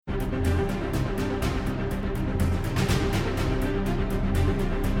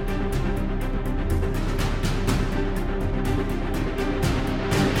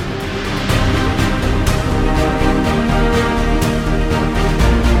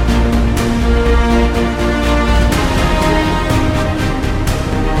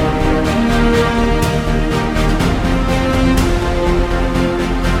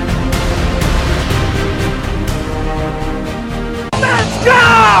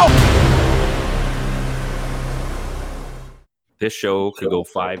This show could go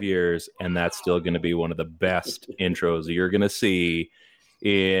 5 years, and that's still going to be one of the best intros you're going to see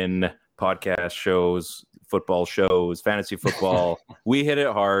in podcast shows, football shows, fantasy football. We hit it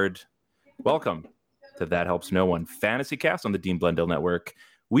hard. Welcome to That Helps No One Fantasy Cast on the Dean Blundell Network.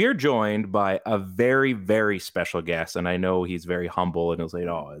 We are joined by a very, very special guest, and I know he's very humble, and he'll say,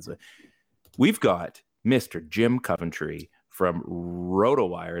 we've got Mr. Jim Coventry from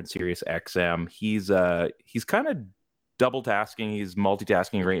Rotowire and SiriusXM. He's kind of double tasking. He's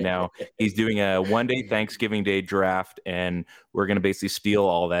multitasking right now. He's doing a one-day Thanksgiving Day draft, and we're going to basically steal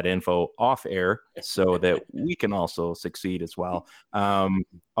all that info off air so that we can also succeed as well.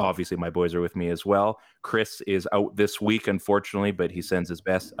 Obviously, my boys are with me as well. Chris is out this week, unfortunately, but he sends his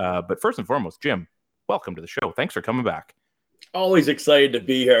best. But first and foremost, Jim, welcome to the show. Thanks for coming back. Always excited to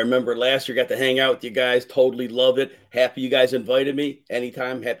be here. I remember last year got to hang out with you guys. Totally love it. Happy you guys invited me.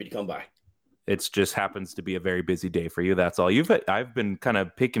 Anytime, happy to come by. It just happens to be a very busy day for you. That's all. I've been kind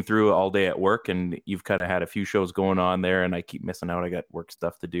of picking through all day at work, and you've kind of had a few shows going on there, and I keep missing out. I got work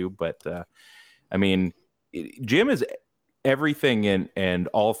stuff to do, but I mean, Jim is everything and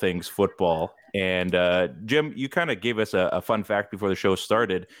all things football. And Jim, you kind of gave us a fun fact before the show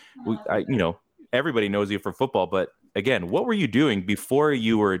started. Everybody knows you for football, but again, what were you doing before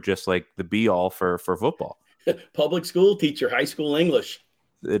you were just like the be all for football? Public school teacher, high school English.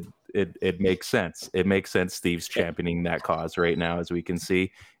 It makes sense. It makes sense. Steve's championing that cause right now, as we can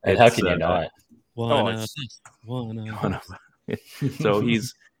see. And how can you not? One up. So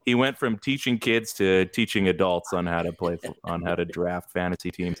he went from teaching kids to teaching adults on how to draft fantasy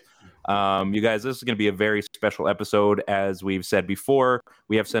teams. You guys, this is going to be a very special episode. As we've said before,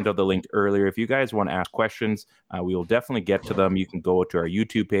 we have sent out the link earlier. If you guys want to ask questions, we will definitely get to them. You can go to our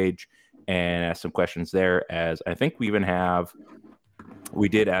YouTube page and ask some questions there. As I think we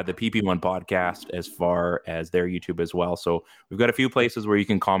did add the PP1 podcast as far as their YouTube as well. So we've got a few places where you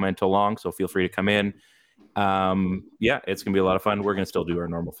can comment along. So feel free to come in. It's going to be a lot of fun. We're going to still do our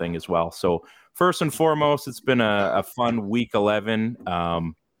normal thing as well. So first and foremost, it's been a fun week 11.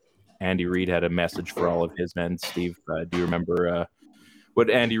 Andy Reid had a message for all of his men. Steve, do you remember what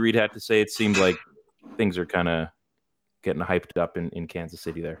Andy Reid had to say? It seemed like things are kind of getting hyped up in Kansas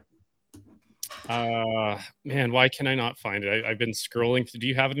City there. Man, why can I not find it? I've been scrolling. Do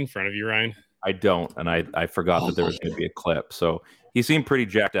you have it in front of you, Ryan? I don't, and I forgot that there was going to be a clip. So he seemed pretty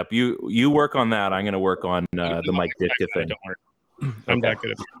jacked up. You work on that. I'm going to work on the Mike Ditka thing. Don't worry. I'm that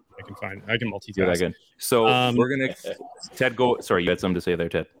good at it. I can multitask. You're that good. So we're going to Ted go. Sorry, you had something to say there,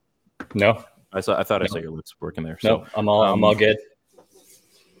 Ted. No, I thought I saw your lips working there. No, I'm all good.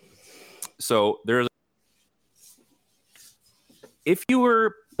 So if you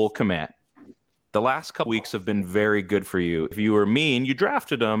were Bull Komet, the last couple weeks have been very good for you. If you were me and you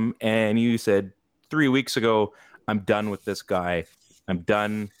drafted him and you said 3 weeks ago, I'm done with this guy. I'm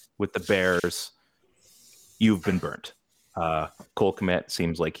done with the Bears. You've been burnt. Cole Kmet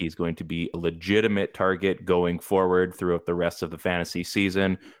seems like he's going to be a legitimate target going forward throughout the rest of the fantasy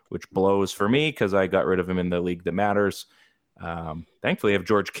season, which blows for me because I got rid of him in the league that matters. Thankfully, I have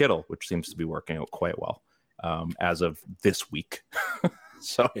George Kittle, which seems to be working out quite well as of this week.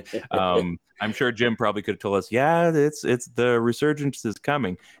 So I'm sure Jim probably could have told us, it's the resurgence is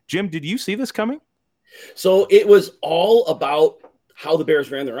coming. Jim, did you see this coming? So it was all about how the Bears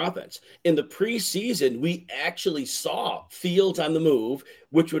ran their offense. In the preseason, we actually saw Fields on the move,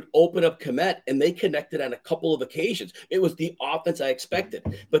 which would open up Komet, and they connected on a couple of occasions. It was the offense I expected.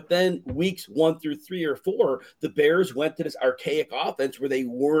 But then weeks 1 through 3 or 4, the Bears went to this archaic offense where they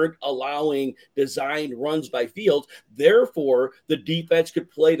weren't allowing designed runs by Fields. Therefore, the defense could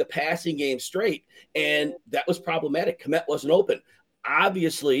play the passing game straight, and that was problematic. Komet wasn't open.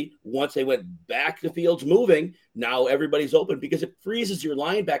 Obviously, once they went back to Fields moving, now everybody's open because it freezes your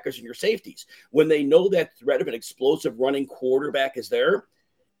linebackers and your safeties. When they know that threat of an explosive running quarterback is there,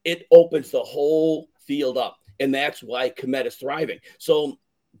 it opens the whole field up. And that's why Komet is thriving. So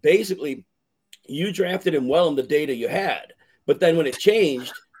basically, you drafted him well in the data you had. But then when it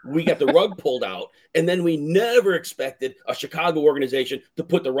changed, we got the rug pulled out. And then we never expected a Chicago organization to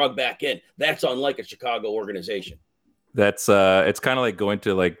put the rug back in. That's unlike a Chicago organization. That's it's kind of like going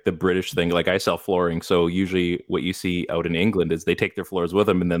to like the British thing. Like I sell flooring, so usually what you see out in England is they take their floors with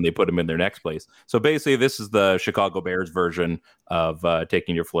them and then they put them in their next place. So basically, this is the Chicago Bears version of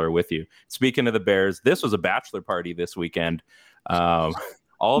taking your floor with you. Speaking of the Bears, this was a bachelor party this weekend.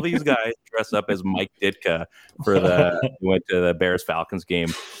 All these guys dress up as Mike Ditka went to the Bears Falcons game.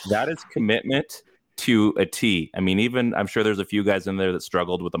 That is commitment to a T. I mean, even I'm sure there's a few guys in there that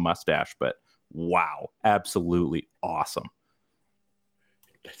struggled with a mustache, but wow, absolutely awesome.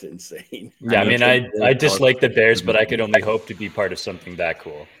 That's insane. Yeah, I dislike the Bears, but I could only hope to be part of something that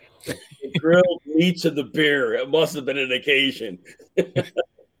cool. The grilled meats of the beer. It must have been an occasion.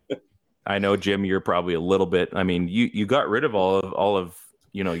 I know, Jim, you're probably a little bit. I mean, you got rid of all of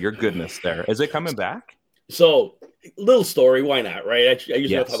your goodness there. Is it coming back? So, little story. Why not? Right? I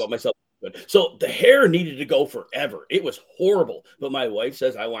usually don't talk about myself. So the hair needed to go forever. It was horrible. But my wife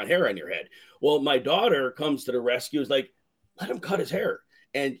says, I want hair on your head. Well, my daughter comes to the rescue. Is like, let him cut his hair.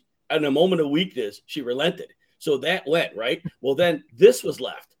 And in a moment of weakness, she relented. So that went, right? Well, then this was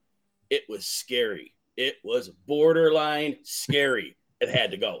left. It was scary. It was borderline scary. It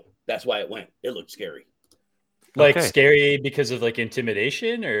had to go. That's why it went. It looked scary. Like scary because of like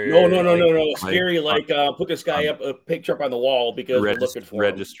intimidation or no. Scary like put this guy up a picture up on the wall because we're looking for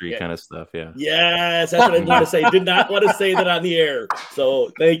registry kind of stuff. Yeah. Yes, that's what I want to say. Did not want to say that on the air. So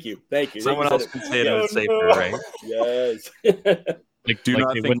thank you. Someone else can say that it's safer, right? Yes. Do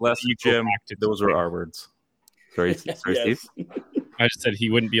not think less, Jim. Those are our words. Sorry, Steve. I just said he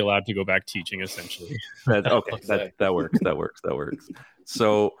wouldn't be allowed to go back teaching, essentially. That works.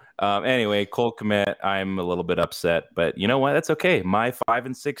 So anyway, Cole Kmet, I'm a little bit upset, but you know what? That's okay. My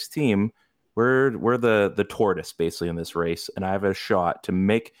 5-6 team, we're the tortoise basically in this race, and I have a shot to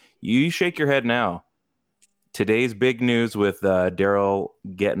make you shake your head now. Today's big news with Daryl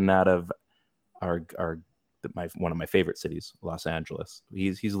getting out of one of my favorite cities, Los Angeles.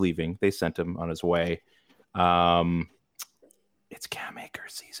 He's leaving. They sent him on his way. It's Cam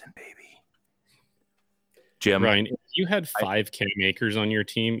Akers season, baby. Jim, Ryan, if you had 5 Cam Akers on your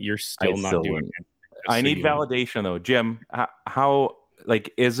team, you're still not doing it. I need validation though, Jim. How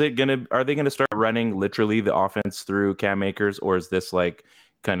is it gonna? Are they gonna start running literally the offense through Cam Akers, or is this like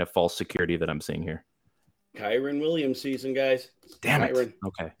kind of false security that I'm seeing here? Kyren Williams season, guys. Damn it.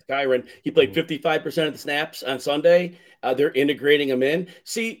 Okay. Kyren. He played 55% of the snaps on Sunday. They're integrating him in.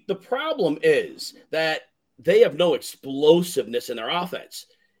 See, the problem is that they have no explosiveness in their offense.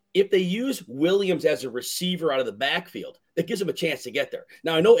 If they use Williams as a receiver out of the backfield, that gives him a chance to get there.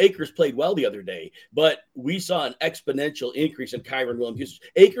 Now, I know Akers played well the other day, but we saw an exponential increase in Kyren Williams usage.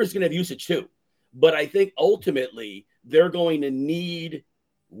 Akers is going to have usage too. But I think ultimately they're going to need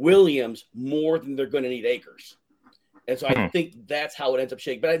Williams more than they're going to need Akers. And so I think that's how it ends up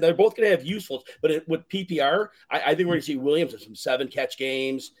shaking. But they're both going to have useful. But with PPR, I think we're going to see Williams in some 7-catch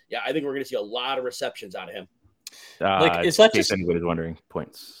games. Yeah, I think we're going to see a lot of receptions out of him. Is that just anybody's wondering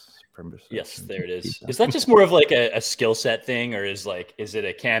points? Yes, there it is. Is that just more of like a skill set thing, or is it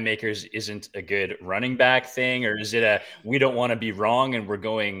a Cam Akers isn't a good running back thing, or is it a we don't want to be wrong and we're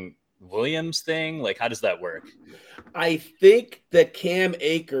going Williams thing? Like, how does that work? I think that Cam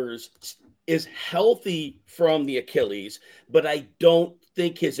Akers is healthy from the Achilles, but I don't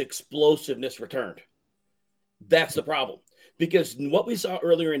think his explosiveness returned. That's the problem. Because what we saw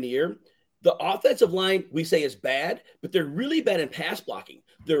earlier in the year, the offensive line we say is bad, but they're really bad in pass blocking.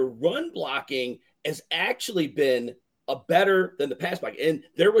 Their run blocking has actually been better than the pass blocking, and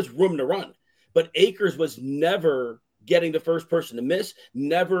there was room to run. But Akers was never getting the first person to miss,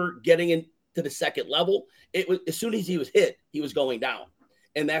 never getting into the second level. It was as soon as he was hit, he was going down.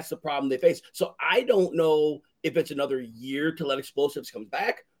 And that's the problem they face. So I don't know if it's another year to let explosives come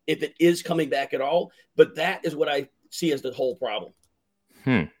back, if it is coming back at all. But that is what I see as the whole problem.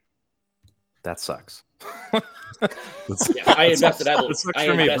 That sucks. Yeah, I invested heavily.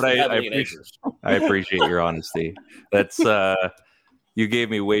 I appreciate your honesty. That's you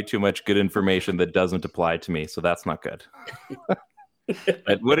gave me way too much good information that doesn't apply to me, so that's not good.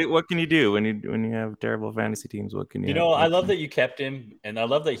 But what can you do when you have terrible fantasy teams? What can you? I love that you kept him, and I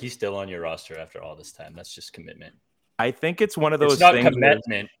love that he's still on your roster after all this time. That's just commitment. I think it's one of those. It's not things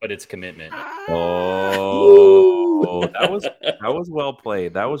commitment, but it's commitment. Oh, that was well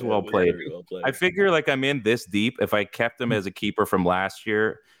played. That was well played. I figure I'm in this deep. If I kept him as a keeper from last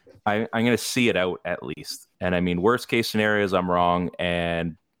year, I'm going to see it out at least. And I mean, worst case scenario is I'm wrong,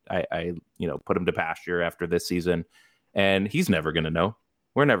 and I put him to pasture after this season, and he's never going to know.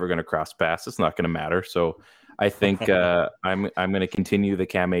 We're never going to cross paths. It's not going to matter. So I think I'm going to continue the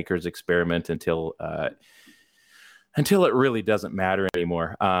Cam Akers experiment until it really doesn't matter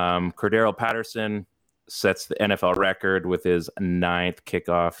anymore. Cordero Patterson sets the NFL record with his 9th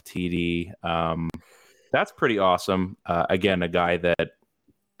kickoff TD. That's pretty awesome. Again, a guy that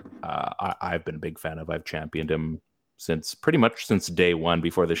I've been a big fan of. I've championed him pretty much since day one,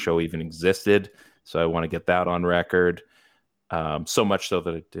 before the show even existed. So I want to get that on record. So much so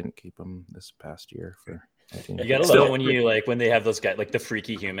that it didn't keep him this past year for. You gotta love it when they have those guys like the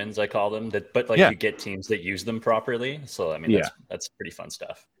freaky humans, I call them. You get teams that use them properly. So I mean, that's pretty fun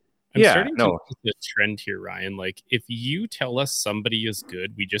stuff. I'm starting to notice the trend here, Ryan. Like, if you tell us somebody is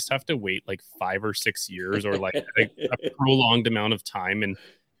good, we just have to wait like 5 or 6 years or like a prolonged amount of time. And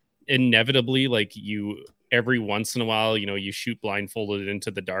inevitably, like, you every once in a while, you shoot blindfolded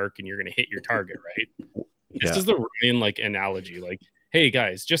into the dark and you're going to hit your target, right? This is the Ryan like analogy. Like, hey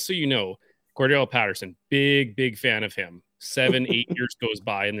guys, just so you know, Cordell Patterson, big fan of him. 7, 8 years goes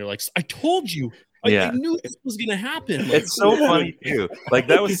by and they're like, I told you. I knew this was going to happen. Like, it's so funny too. Like,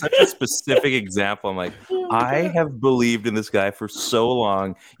 that was such a specific example. I'm like, I have believed in this guy for so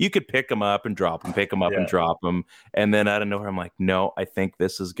long. You could pick him up and drop him, pick him up and drop him. And then out of nowhere, I'm like, no, I think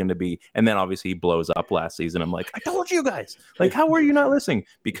this is going to be. And then obviously he blows up last season. I'm like, I told you guys. Like, how were you not listening?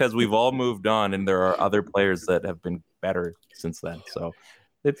 Because we've all moved on and there are other players that have been better since then. So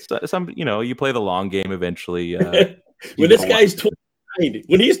it's you play the long game eventually. When this guy's 29,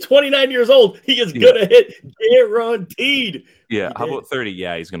 when he's 29 years old, he is gonna hit guaranteed. Yeah, how about 30?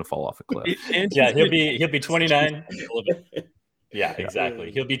 Yeah, he's gonna fall off a cliff. He'll be 29. Yeah,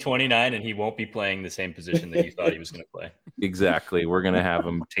 exactly. He'll be 29 and he won't be playing the same position that you thought he was going to play. Exactly. We're gonna have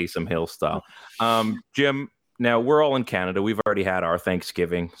him Taysom Hill style. Jim, now we're all in Canada. We've already had our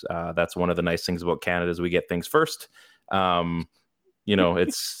Thanksgiving. That's one of the nice things about Canada is we get things first.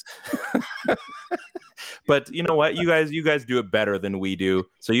 It's but you know what, you guys do it better than we do.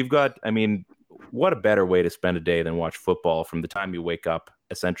 So you've got, what a better way to spend a day than watch football from the time you wake up,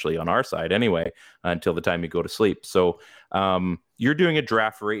 essentially on our side anyway, until the time you go to sleep. So you're doing a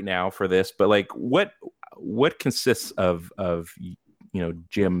draft right now for this, but like what consists of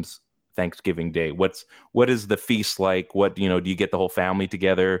Jim's Thanksgiving Day? What is the feast like? What, do you get the whole family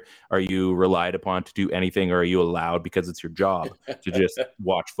together? Are you relied upon to do anything, or are you allowed, because it's your job, to just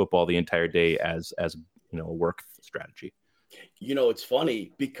watch football the entire day as a work strategy? It's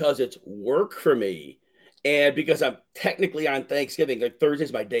funny because it's work for me, and because I'm technically on Thanksgiving, like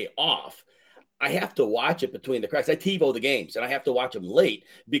Thursday's my day off, I have to watch it between the cracks. I TiVo the games and I have to watch them late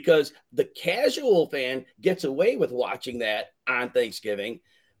because the casual fan gets away with watching that on Thanksgiving.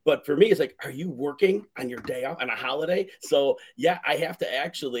 But for me, it's like, are you working on your day off on a holiday? So yeah, I have to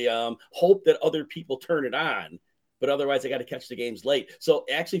actually hope that other people turn it on, but otherwise I got to catch the games late. So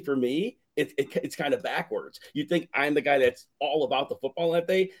actually for me, it's kind of backwards. You think I'm the guy that's all about the football that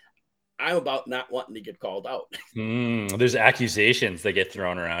day. I'm about not wanting to get called out. There's accusations that get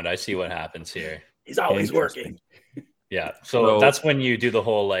thrown around. I see what happens here. He's always working. Yeah. So that's when you do the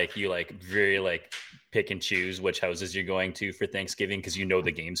whole, very pick and choose which houses you're going to for Thanksgiving, because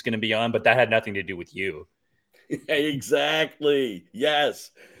the game's going to be on, but that had nothing to do with you. Exactly.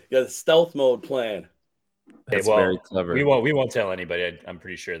 Yes. You got a stealth mode plan. That's very clever. We won't tell anybody. I'm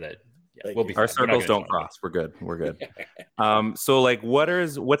pretty sure that we'll be. Our circles don't cross. We're good. So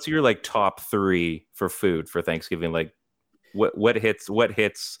what's your top 3 for food for Thanksgiving? Like what hits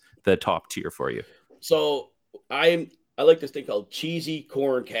the top tier for you? So I like this thing called cheesy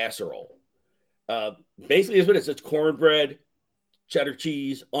corn casserole. Basically is what it is. It's cornbread, cheddar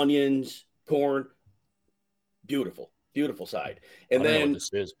cheese, onions, corn. Beautiful side. And I don't then know what this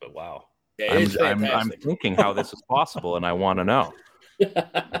is, but wow. Yeah, I'm thinking how this is possible, and I want to know.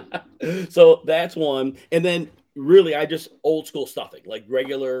 So that's one. And then really, I just old school stuffing, like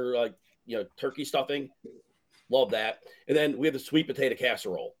regular, turkey stuffing. Love that. And then we have the sweet potato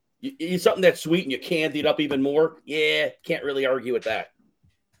casserole. You eat something that's sweet and you candy it up even more. Yeah, can't really argue with that.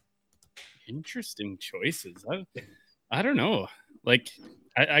 Interesting choices. I don't know. Like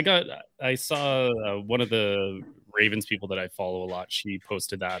I saw one of the Ravens people that I follow a lot. She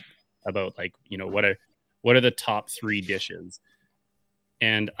posted that about what are the top 3 dishes,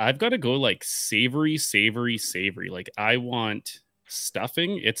 and I've got to go savory. Like, I want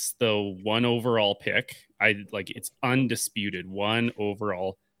stuffing. It's the one overall pick. It's undisputed. One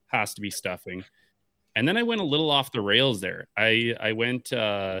overall has to be stuffing. And then I went a little off the rails there. I went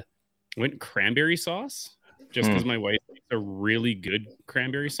cranberry sauce, just because my wife makes a really good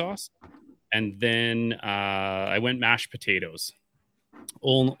cranberry sauce. And then I went mashed potatoes,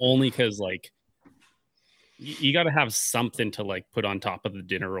 only because you got to have something to put on top of the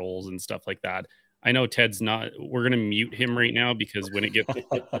dinner rolls and stuff like that. I know Ted's not. We're gonna mute him right now because when it gets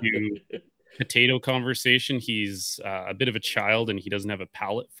to potato conversation, he's a bit of a child and he doesn't have a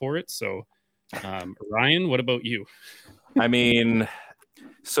palate for it. So, Ryan, what about you?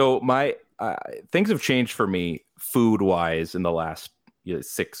 So my things have changed for me food wise in the last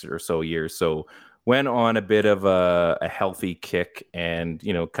 6 or so years. So went on a bit of a healthy kick and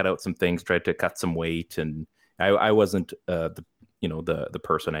cut out some things, tried to cut some weight, and I wasn't the the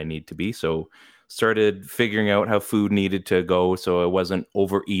person I need to be. So started figuring out how food needed to go so I wasn't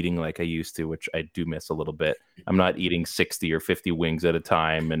overeating like I used to, which I do miss a little bit. I'm not eating 60 or 50 wings at a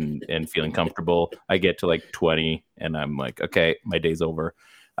time and feeling comfortable. I get to like 20 and I'm like, okay, my day's over.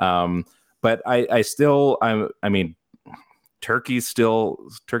 But I mean, turkey is still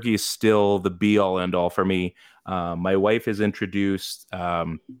the be all end all for me. My wife has introduced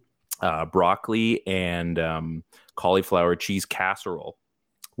broccoli and cauliflower cheese casserole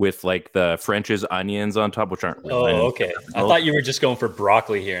with like the French's onions on top, which aren't real onions. Okay. I thought you were just going for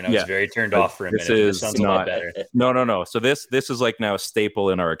broccoli here, and I was very turned off for a minute. This sounds a lot better. No. So this is like now a staple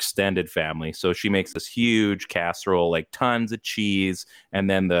in our extended family. So she makes this huge casserole, like tons of cheese, and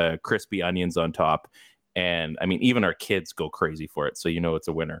then the crispy onions on top. And I mean, even our kids go crazy for it. So it's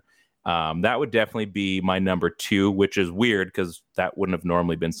a winner. That would definitely be my number 2, which is weird because that wouldn't have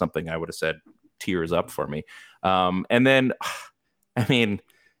normally been something I would have said tears up for me. And then, I mean,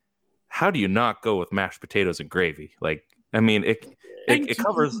 how do you not go with mashed potatoes and gravy? Like, I mean, it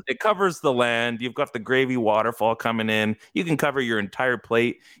covers the land. You've got the gravy waterfall coming in. You can cover your entire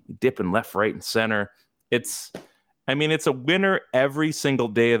plate. You dip in left, right, and center. It's a winner every single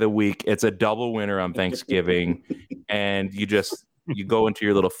day of the week. It's a double winner on Thanksgiving. And you go into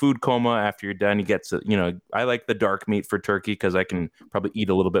your little food coma after you're done. You get to, I like the dark meat for turkey because I can probably eat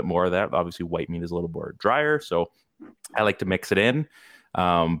a little bit more of that. Obviously, white meat is a little more drier. So I like to mix it in.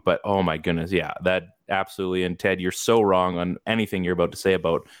 But oh my goodness, yeah, that absolutely. And Ted, you're so wrong on anything you're about to say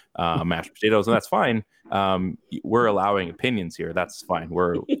about mashed potatoes, and that's fine. We're allowing opinions here. That's fine.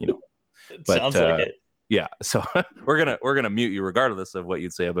 Sounds like it. Yeah, so we're gonna mute you regardless of what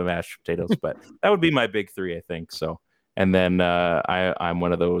you'd say about mashed potatoes. But that would be my big 3, I think. So, and then I'm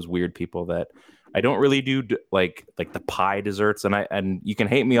one of those weird people that I don't really do like the pie desserts, and you can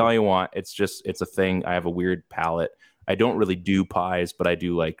hate me all you want. It's a thing. I have a weird palate. I don't really do pies, but I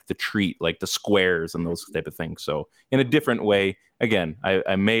do like the treat, like the squares and those type of things. So in a different way, again,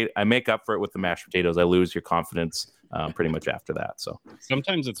 I make up for it with the mashed potatoes. I lose your confidence pretty much after that. So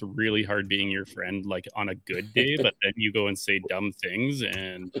sometimes it's really hard being your friend, like on a good day, but then you go and say dumb things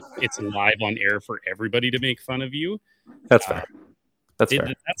and it's live on air for everybody to make fun of you. That's fair.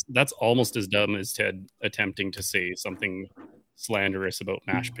 Fair. That's almost as dumb as Ted attempting to say something slanderous about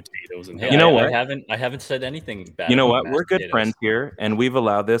mashed potatoes. And what? I haven't said anything bad. You know what? We're good friends here, and we've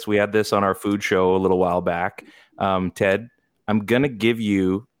allowed this. We had this on our food show a little while back. Ted, I'm gonna give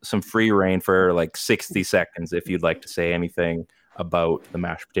you some free reign for like 60 seconds if you'd like to say anything about the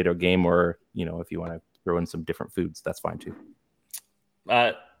mashed potato game, or if you want to throw in some different foods, that's fine too.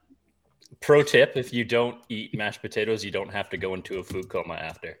 Pro tip: if you don't eat mashed potatoes, you don't have to go into a food coma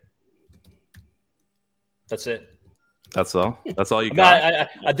after. That's it. That's all you got.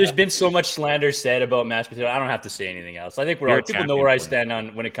 There's been so much slander said about mashed potatoes. I don't have to say anything else. I think people know where I stand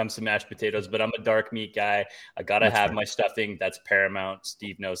on when it comes to mashed potatoes, but I'm a dark meat guy. I got to have my stuffing. That's paramount.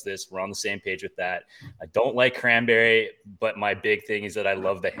 Steve knows this. We're on the same page with that. I don't like cranberry, but my big thing is that I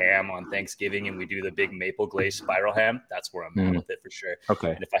love the ham on Thanksgiving, and we do the big maple glazed spiral ham. That's where I'm at with it for sure.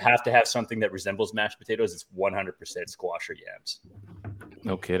 Okay. And if I have to have something that resembles mashed potatoes, it's 100% squash or yams.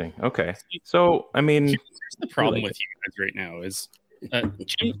 No kidding. Okay. So, I mean, here's the problem with you guys right now is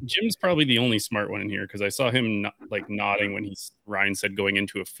Jim's probably the only smart one in here because I saw him nodding when Ryan said going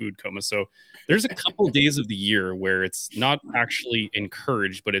into a food coma. So there's a couple days of the year where it's not actually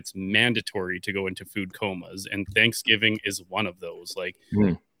encouraged, but it's mandatory to go into food comas, and Thanksgiving is one of those.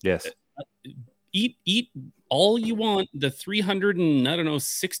 Yes. Eat all you want the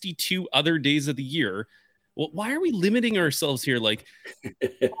 362 other days of the year. Well, why are we limiting ourselves here? Let's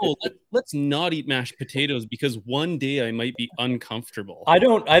not eat mashed potatoes because one day I might be uncomfortable. I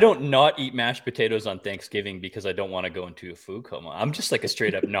don't not eat mashed potatoes on Thanksgiving because I don't want to go into a food coma. I'm just like a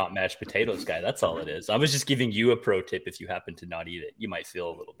straight up not mashed potatoes guy. That's all it is. I was just giving you a pro tip. If you happen to not eat it, you might feel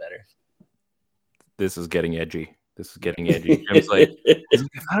a little better. This is getting edgy. Jim's like,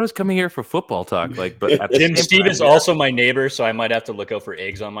 I was coming here for football talk. But Steve is also my neighbor, so I might have to look out for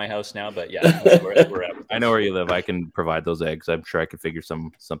eggs on my house now. But yeah, that's where we're at. I know where you live. I can provide those eggs. I'm sure I could figure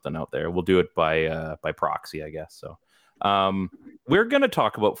something out there. We'll do it by proxy, I guess. So, we're gonna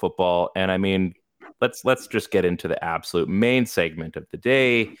talk about football, and I mean, let's just get into the absolute main segment of the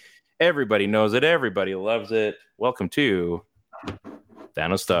day. Everybody knows it. Everybody loves it. Welcome to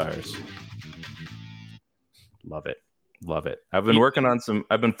THNO Stars. Love it. I've been working on some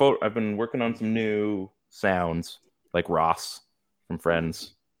new sounds like Ross from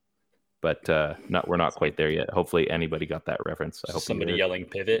Friends, but we're not quite there yet. Hopefully anybody got that reference. I hope somebody yelling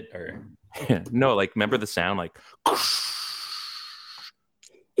pivot or no, remember the sound and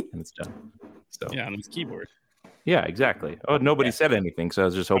it's done. So yeah, on his keyboard. Yeah, exactly. Oh, nobody said anything, so I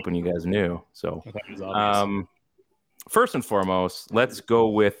was just hoping you guys knew. So, I thought it was obvious. First and foremost, let's go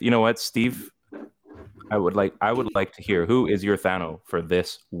with, you know what, Steve? I would like to hear, who is your THNO for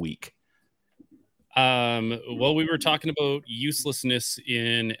this week? Well, we were talking about uselessness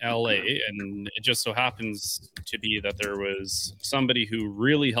in LA, and it just so happens to be that there was somebody who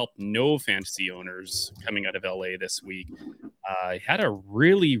really helped no fantasy owners coming out of LA this week. Had a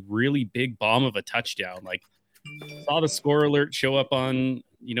really, really big bomb of a touchdown. Like, saw the score alert show up on,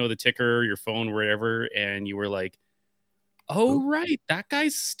 the ticker, your phone, wherever, and you were like, oh, right, that guy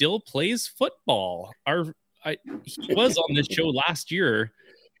still plays football. He was on this show last year.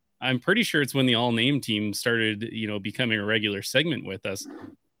 I'm pretty sure it's when the all name team started, becoming a regular segment with us.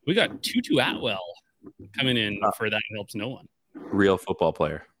 We got Tutu Atwell coming in for That Helps No One. Real football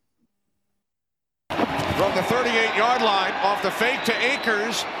player. From the 38-yard line, off the fake to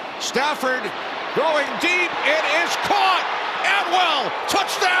Akers. Stafford going deep. It is caught. Atwell,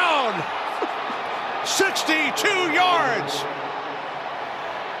 touchdown. 62 yards.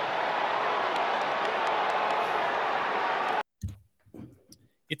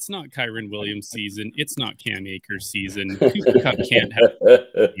 It's not Kyron Williams season. It's not Cam Akers season. Cooper Cup can't have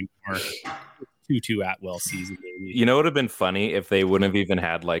anymore. Tutu Atwell season, baby. You know, it would have been funny if they wouldn't have even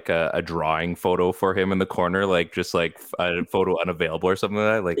had like a drawing photo for him in the corner, like just like a photo unavailable or something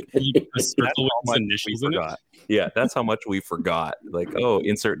like that. Like a circle with his initials in it. Yeah, that's how much we forgot. Like, oh,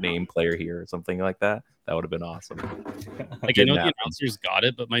 insert name player here or something like that. That would have been awesome. Like, I know the announcers got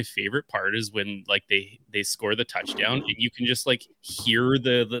it, but my favorite part is when like they score the touchdown and you can just like hear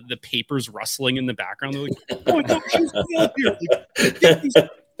the papers rustling in the background. They're like, oh my gosh, he's still up here.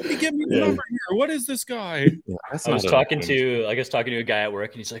 Like, get me the number here. What is this guy? Yeah, I was talking to a guy at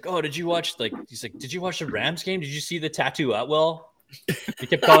work, and he's like, "Oh, did you watch the Rams game? Did you see the Tattoo Atwell?" He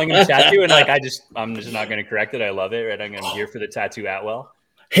kept calling him a tattoo, and like I'm just not going to correct it. I love it. Right, I'm here for the Tattoo Atwell.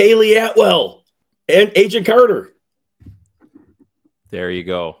 Haley Atwell and Agent Carter. There you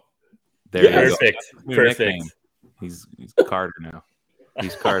go. Perfect. He's Carter now.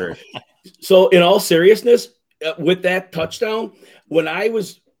 He's Carter. So, in all seriousness, with that touchdown, when I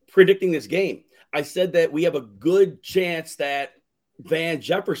was predicting this game, I said that we have a good chance that Van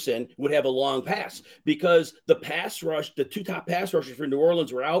Jefferson would have a long pass because the pass rush, the two top pass rushers for New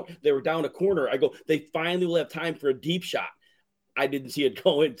Orleans were out. They were down a corner. I go, they finally will have time for a deep shot. I didn't see it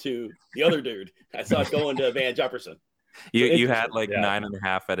going to the other dude. I saw it going to Van Jefferson. You had like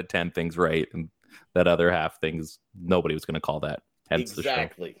 9.5 out of 10 things right, and that other half things nobody was going to call that. Hence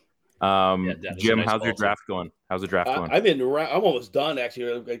exactly. Jim, how's your draft going? How's the draft going? I'm almost done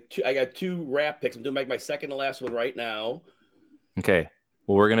actually. I got 2 wrap picks. I'm doing my second to last one right now. Okay.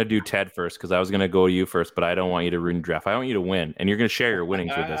 Well, we're gonna do Ted first because I was gonna go to you first, but I don't want you to ruin the draft. I want you to win, and you're gonna share your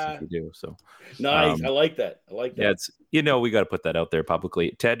winnings with us if you do. So nice. I like that. Yeah, it's we got to put that out there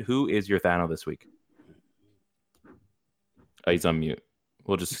publicly. Ted, who is your THNO this week? Oh, he's on mute.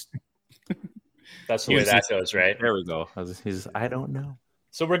 We'll just. That's the way that goes, right? There we go. I don't know.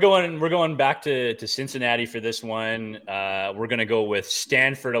 So we're going back to Cincinnati for this one. We're going to go with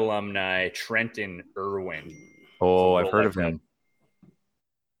Stanford alumni Trenton Irwin. Oh, I've heard of him.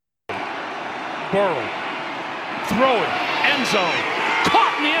 Burrow throwing end zone,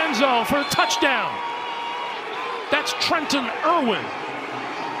 caught in the end zone for a touchdown. That's Trenton Irwin.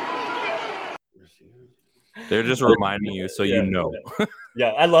 They're just reminding you so you know.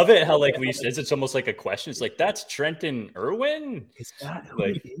 Yeah, I love it how like when he says it's almost like a question. It's like, that's Trenton Irwin. Is that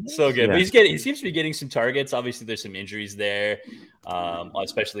like so good? Yeah. But he seems to be getting some targets. Obviously, there's some injuries there,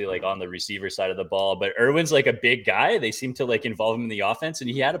 especially like on the receiver side of the ball. But Irwin's like a big guy. They seem to like involve him in the offense, and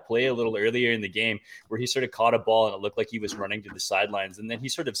he had a play a little earlier in the game where he sort of caught a ball and it looked like he was running to the sidelines, and then he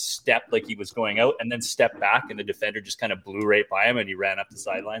sort of stepped like he was going out, and then stepped back, and the defender just kind of blew right by him, and he ran up the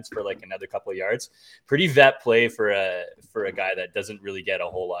sidelines for like another couple of yards. Pretty vet play for a guy that doesn't really get a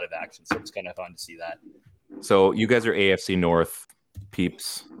whole lot of action, so it's kind of fun to see that. So you guys are AFC North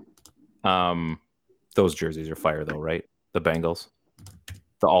peeps. Those jerseys are fire though, right? The Bengals,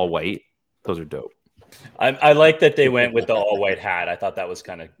 the all white, those are dope. I like that they went with the all white hat. I thought that was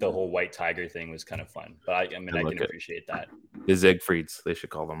kind of the whole white tiger thing was kind of fun, but I can appreciate that. The Siegfrieds, they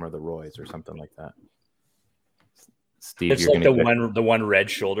should call them, or the Roys or something like that. Steve, it's like the one red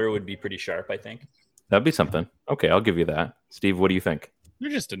shoulder would be pretty sharp, I think. That'd be something. Okay, I'll give you that. Steve, what do you think? They're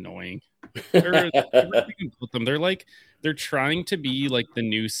just annoying. They're like, they're trying to be like the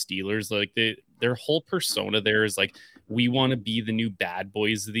new Steelers. Like their whole persona there is like, we want to be the new bad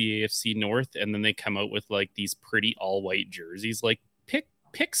boys of the AFC North. And then they come out with like these pretty all white jerseys. Like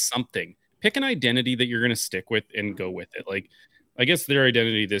pick something, pick an identity that you're going to stick with and go with it. Like I guess their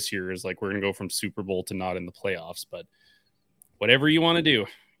identity this year is like, we're going to go from Super Bowl to not in the playoffs, but whatever you want to do,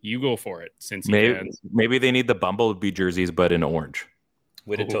 you go for it. Since maybe they need the Bumblebee jerseys, but in orange.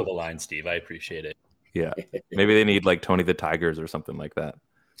 Way to toe the line, Steve. I appreciate it. Yeah. Maybe they need like Tony the Tigers or something like that.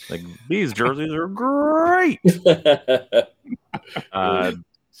 Like, these jerseys are great.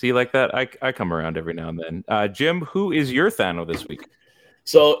 See, like that, I come around every now and then. Jim, who is your THNO this week?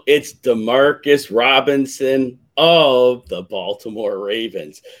 So it's Demarcus Robinson of the Baltimore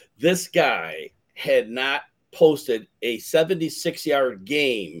Ravens. This guy had not posted a 76-yard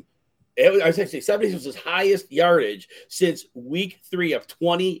game. I was actually 70 was his highest yardage since week 3 of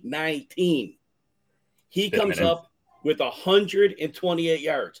 2019. He comes up with 128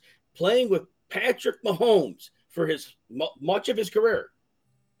 yards, playing with Patrick Mahomes for his much of his career,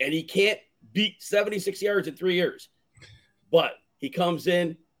 and he can't beat 76 yards in 3 years. But he comes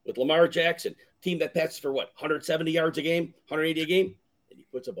in with Lamar Jackson, team that passes for 170 yards a game, 180 a game, and he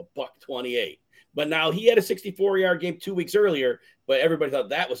puts up a $128. But now he had a 64-yard game 2 weeks earlier, but everybody thought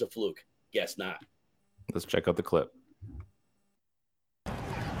that was a fluke. Guess not. Let's check out the clip.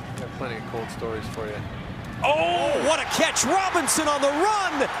 Got plenty of cold stories for you. Oh, what a catch. Robinson on the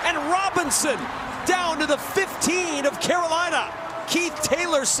run, and Robinson down to the 15 of Carolina. Keith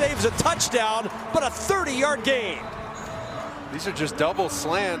Taylor saves a touchdown, but a 30-yard gain. These are just double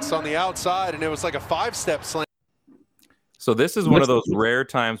slants on the outside, and it was like a 5-step slant. So this is one of those rare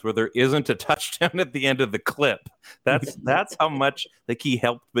times where there isn't a touchdown at the end of the clip. That's how much like he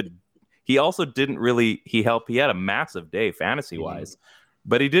helped, but he also didn't really help. He had a massive day fantasy-wise,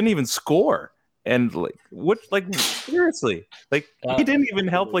 but he didn't even score. And seriously, like he didn't even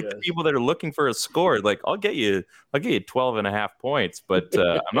help like the people that are looking for a score. Like, I'll get you 12.5 points, but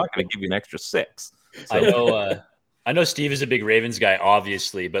I'm not going to give you an extra 6. So. I know Steve is a big Ravens guy,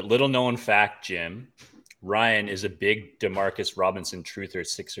 obviously, but little known fact, Jim, Ryan is a big Demarcus Robinson truther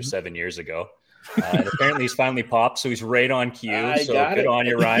 6 or 7 years ago. And apparently he's finally popped, so he's right on cue. So good on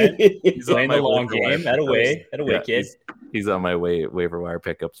you, Ryan. He's playing the long game. At a way, kid. He's on my waiver wire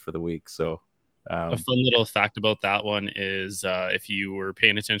pickups for the week. So a fun little fact about that one is if you were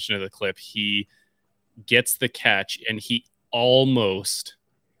paying attention to the clip, he gets the catch and he almost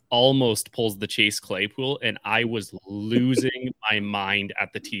pulls the Chase Claypool, and I was losing my mind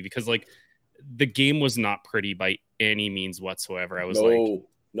at the TV because like the game was not pretty by any means whatsoever. I was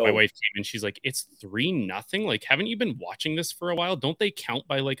my wife came and she's like, it's 3-0. Like, haven't you been watching this for a while? Don't they count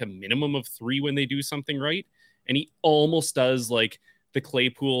by like a minimum of 3 when they do something right? And he almost does like the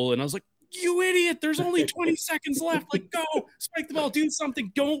Claypool, and I was like, you idiot! There's only 20 seconds left. Like, go spike the ball, do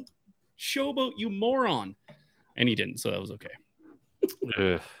something. Don't showboat, you moron. And he didn't, so that was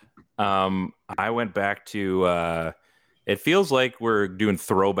okay. I went back to it feels like we're doing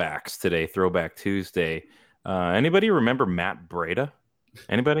throwbacks today, Throwback Tuesday. Anybody remember Matt Breida?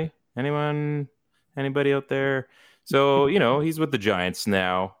 Anyone out there? So, he's with the Giants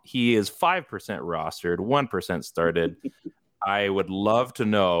now. He is 5% rostered, 1% started. I would love to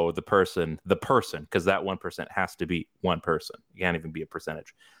know the person, because that 1% has to be one person. You can't even be a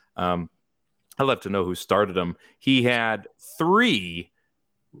percentage. I'd love to know who started him. He had 3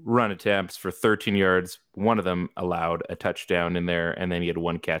 run attempts for 13 yards. One of them allowed a touchdown in there, and then he had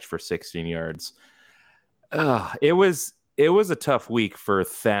 1 catch for 16 yards. It was a tough week for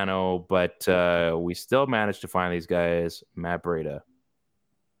THNO, but we still managed to find these guys. Matt Breida.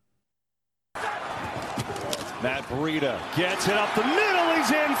 Matt Breida gets it up the middle.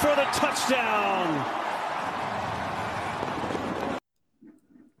 He's in for the touchdown.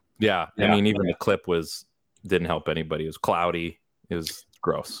 Yeah. I mean, even the clip didn't help anybody. It was cloudy. It was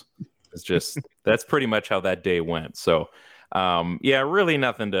gross. It's just that's pretty much how that day went. So really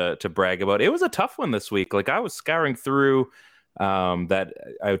nothing to brag about. It was a tough one this week. Like, I was scouring through that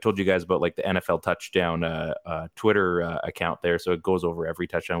I told you guys about, like the NFL touchdown Twitter account there. So it goes over every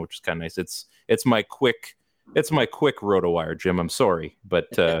touchdown, which is kind of nice. It's my quick Rotowire, Jim. I'm sorry, but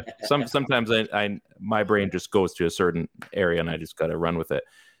sometimes my brain just goes to a certain area and I just got to run with it.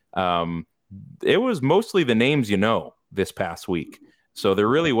 It was mostly the names this past week. So there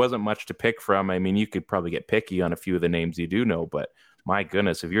really wasn't much to pick from. I mean, you could probably get picky on a few of the names you do know, but my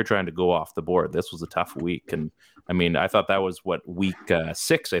goodness, if you're trying to go off the board, this was a tough week. And I mean, I thought that was week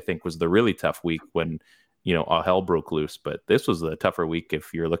 6, I think, was the really tough week when, all hell broke loose. But this was a tougher week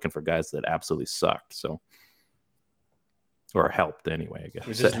if you're looking for guys that absolutely sucked. So, or helped anyway, I guess.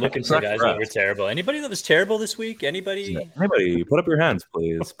 We're just looking for guys that were terrible. Anybody that was terrible this week? Anybody, put up your hands,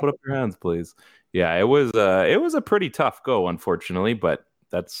 please. Put up your hands, please. Yeah, it was a pretty tough go, unfortunately, but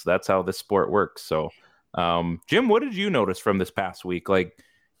that's how this sport works. So, Jim, what did you notice from this past week? Like,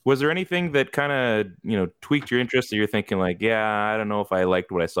 Was there anything that kind of, tweaked your interest, or you're thinking like, yeah, I don't know if I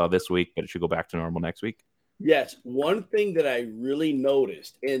liked what I saw this week, but it should go back to normal next week? Yes, one thing that I really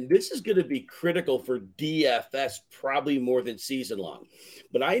noticed, and this is going to be critical for DFS probably more than season long,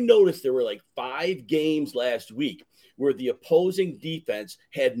 but I noticed there were like 5 games last week where the opposing defense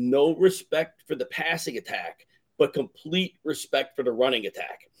had no respect for the passing attack, but complete respect for the running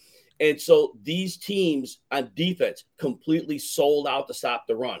attack. And so these teams on defense completely sold out to stop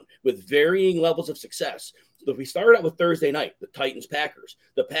the run with varying levels of success. So if we start out with Thursday night, the Titans-Packers,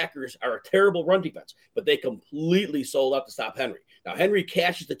 the Packers are a terrible run defense, but they completely sold out to stop Henry. Now, Henry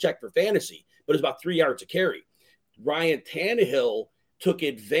cashes the check for fantasy, but it's about 3 yards a carry. Ryan Tannehill took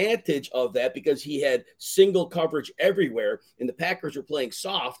advantage of that because he had single coverage everywhere, and the Packers were playing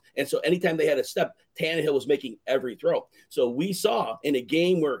soft. And so anytime they had a step, Tannehill was making every throw. So we saw in a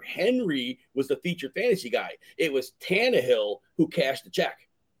game where Henry was the featured fantasy guy, it was Tannehill who cashed the check.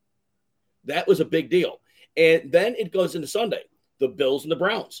 That was a big deal. And then it goes into Sunday, the Bills and the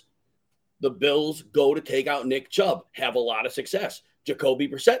Browns. The Bills go to take out Nick Chubb, have a lot of success. Jacoby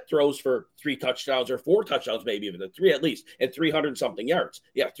Brissett throws for 3 touchdowns or 4 touchdowns, maybe even 3 at least, and 300-something yards.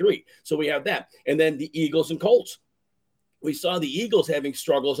 Yeah, 3. So we have that. And then the Eagles and Colts. We saw the Eagles having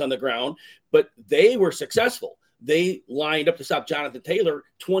struggles on the ground, but they were successful. They lined up to stop Jonathan Taylor,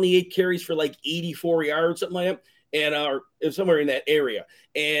 28 carries for like 84 yards, something like that, and are somewhere in that area.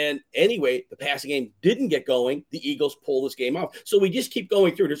 And anyway, the passing game didn't get going. The Eagles pull this game off. So we just keep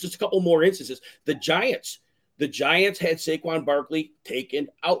going through. There's just a couple more instances. The Giants had Saquon Barkley taken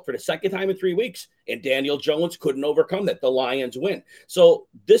out for the second time in 3 weeks, and Daniel Jones couldn't overcome that. The Lions win. So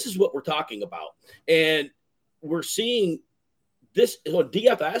this is what we're talking about. And we're seeing this on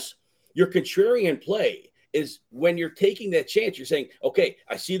DFS, your contrarian play is when you're taking that chance, you're saying, okay,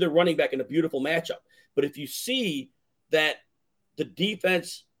 I see the running back in a beautiful matchup. But if you see that the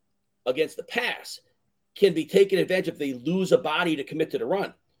defense against the pass can be taken advantage of, they lose a body to commit to the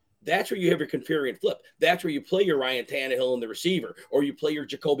run. That's where you have your contrarian flip. That's where you play your Ryan Tannehill and the receiver, or you play your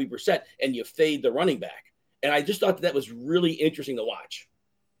Jacoby Brissett and you fade the running back. And I just thought that was really interesting to watch.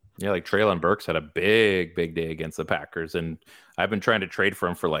 Yeah, like Treylon Burks had a big day against the Packers, and I've been trying to trade for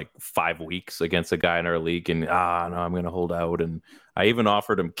him for like 5 weeks against a guy in our league, and no, I'm going to hold out. And I even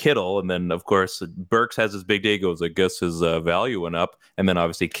offered him Kittle, and then of course Burks has his big day, goes, I guess his value went up, and then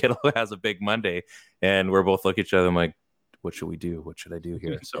obviously Kittle has a big Monday, and we're both looking at each other. I'm like, what should we do? What should I do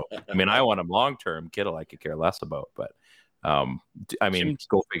here? So, I mean, I want him long term. Kittle, I could care less about, but I mean,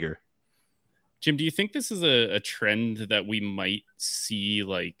 go figure. Jim, do you think this is a trend that we might see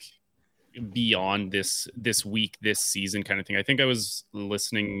like beyond this week, this season kind of thing? I think I was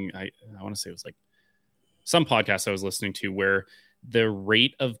listening, I want to say it was like some podcast I was listening to where the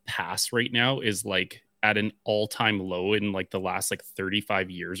rate of pass right now is like at an all-time low in like the last like 35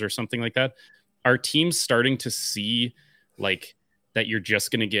 years or something like that. Are teams starting to see like that you're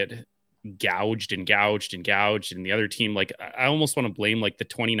just going to get gouged and the other team, like I almost want to blame like the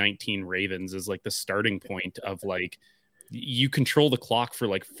 2019 Ravens as like the starting point of like you control the clock for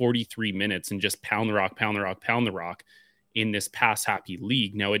like 43 minutes and just pound the rock in this pass happy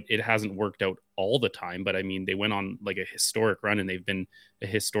league. Now it hasn't worked out all the time, but I mean they went on like a historic run and they've been a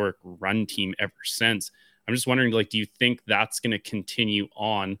historic run team ever since. I'm just wondering, like, do you think that's going to continue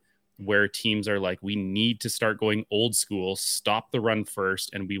on where teams are like, we need to start going old school, stop the run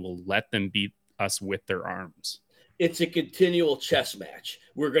first, and we will let them beat us with their arms? It's a continual chess match.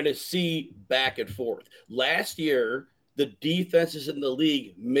 We're going to see back and forth. Last year, the defenses in the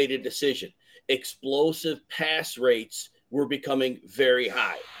league made a decision. Explosive pass rates were becoming very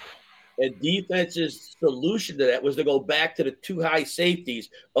high. And defense's solution to that was to go back to the 2 high safeties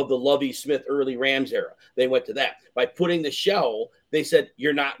of the Lovie Smith early Rams era. They went to that. By putting the shell, they said,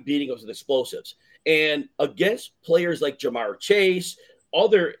 you're not beating us with explosives. And against players like Jamar Chase,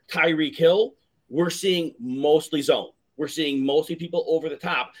 other Tyreek Hill, we're seeing mostly zone. We're seeing mostly people over the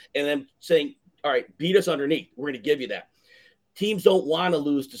top and then saying, all right, beat us underneath. We're going to give you that. Teams don't want to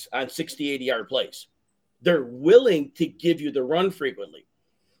lose on 60, 80-yard plays. They're willing to give you the run frequently.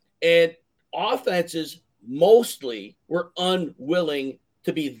 And offenses mostly were unwilling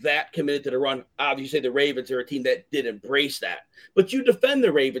to be that committed to the run. Obviously, the Ravens are a team that did embrace that. But you defend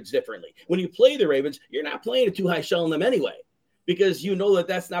the Ravens differently. When you play the Ravens, you're not playing a 2 high shell on them anyway because you know that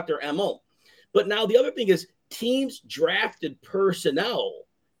that's not their MO. But now the other thing is teams drafted personnel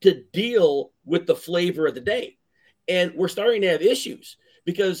to deal with the flavor of the day. And we're starting to have issues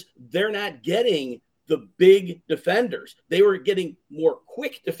because they're not getting the big defenders. They were getting more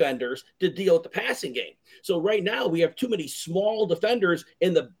quick defenders to deal with the passing game. So right now we have too many small defenders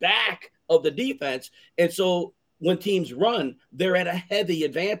in the back of the defense. And so when teams run, they're at a heavy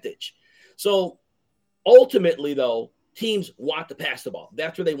advantage. So ultimately, though, teams want to pass the ball.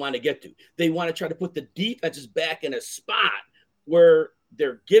 That's where they want to get to. They want to try to put the defenses back in a spot where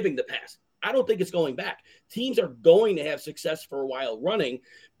they're giving the pass. I don't think it's going back. Teams are going to have success for a while running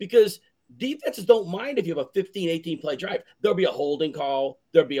because defenses don't mind if you have a 15, 18 play drive. There'll be a holding call.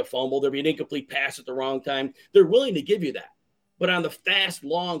 There'll be a fumble. There'll be an incomplete pass at the wrong time. They're willing to give you that. But on the fast,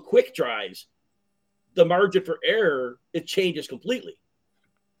 long, quick drives, the margin for error, it changes completely.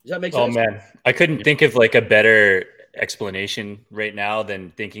 Does that make sense? Oh, man. I couldn't think of like a better explanation right now than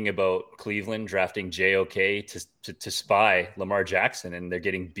thinking about Cleveland drafting JOK to spy Lamar Jackson, and they're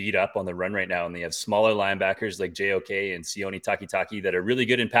getting beat up on the run right now, and they have smaller linebackers like JOK and Sione Takitaki that are really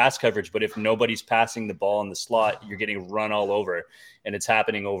good in pass coverage, but if nobody's passing the ball in the slot, you're getting run all over, and it's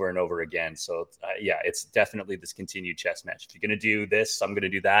happening over and over again. So yeah, it's definitely this continued chess match. If you're going to do this, I'm going to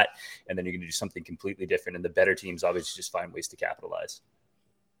do that, and then you're going to do something completely different, and the better teams obviously just find ways to capitalize.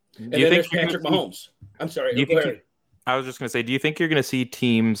 And then there's Patrick Mahomes. I'm sorry. Go ahead. I was just going to say, do you think you're going to see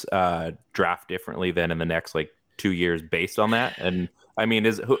teams draft differently then in the next 2 years based on that? And I mean,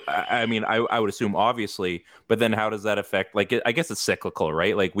 I would assume obviously, but then how does that affect? I guess it's cyclical,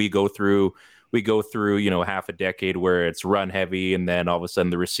 right? Like we go through, half a decade where it's run heavy, and then all of a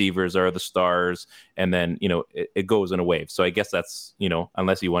sudden the receivers are the stars, and then it goes in a wave. So I guess that's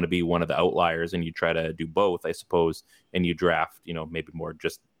unless you want to be one of the outliers and you try to do both, I suppose, and you draft maybe more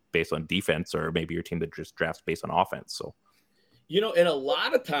just based on defense, or maybe your team that just drafts based on offense. So, and a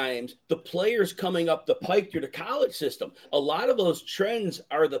lot of times the players coming up the pike through the college system, a lot of those trends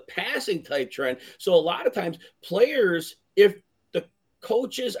are the passing type trend. So a lot of times players, if the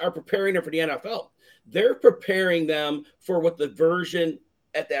coaches are preparing them for the NFL, they're preparing them for what the version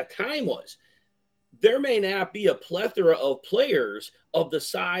at that time was. There may not be a plethora of players of the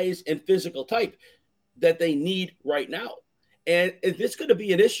size and physical type that they need right now. And it's going to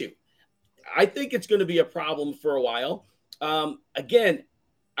be an issue. I think it's going to be a problem for a while. Again,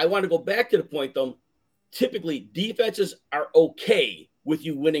 I want to go back to the point, though. Typically, defenses are okay with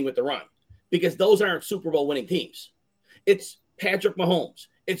you winning with the run because those aren't Super Bowl winning teams. It's Patrick Mahomes.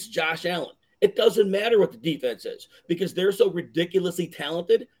 It's Josh Allen. It doesn't matter what the defense is because they're so ridiculously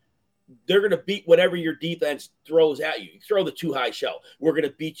talented. They're going to beat whatever your defense throws at you. You throw the too high shell, we're going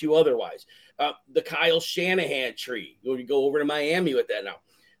to beat you otherwise. The Kyle Shanahan tree, we go over to Miami with that now.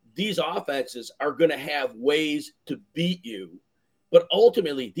 These offenses are going to have ways to beat you, but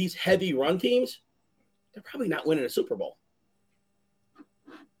ultimately these heavy run teams, they're probably not winning a Super Bowl.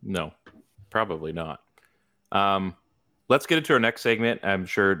 No, probably not. Let's get into our next segment. I'm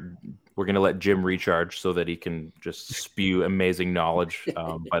sure we're going to let Jim recharge so that he can just spew amazing knowledge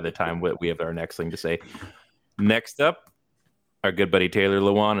by the time we have our next thing to say. Next up, our good buddy Taylor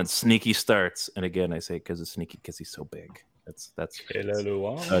Lewan and Sneaky Starts. And again, I say because it's sneaky because he's so big. That's Taylor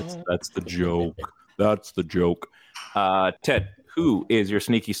Lewan. That's the joke. That's the joke. Ted, who is your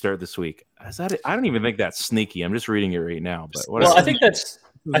sneaky start this week? Is that it? I don't even think that's sneaky. I'm just reading it right now. But well, I think that's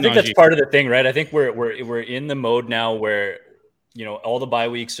part of the thing, right? I think we're in the mode now where all the bye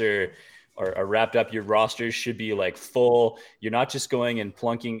weeks are wrapped up. Your rosters should be full. You're not just going and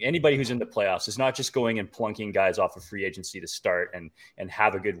plunking anybody who's in the playoffs. It's not just going and plunking guys off of free agency to start and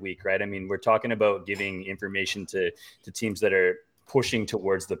have a good week, right? I mean, we're talking about giving information to teams that are pushing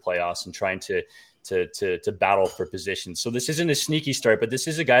towards the playoffs and trying to battle for positions. So this isn't a sneaky start, but this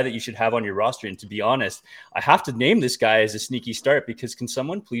is a guy that you should have on your roster. And to be honest, I have to name this guy as a sneaky start because can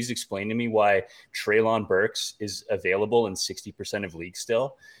someone please explain to me why Treylon Burks is available in 60% of leagues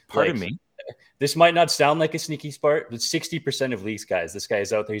still? Pardon me. This might not sound like a sneaky start, but 60% of leagues, guys, this guy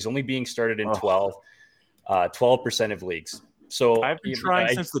is out there. He's only being started in 12% of leagues. So I've been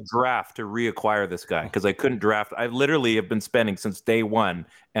trying since the draft to reacquire this guy because I couldn't draft. I literally have been spending since day one,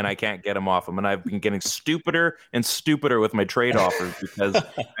 and I can't get him off him. And I've been getting stupider and stupider with my trade offers because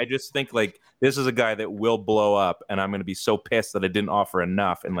I just think this is a guy that will blow up, and I'm going to be so pissed that I didn't offer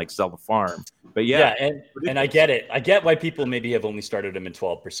enough and sell the farm. But yeah, and I get it. I get why people maybe have only started him in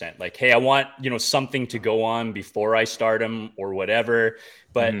 12%. Hey, I want something to go on before I start him or whatever.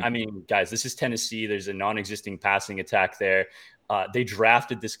 But I mean, guys, this is Tennessee. There's a non-existing passing attack there. They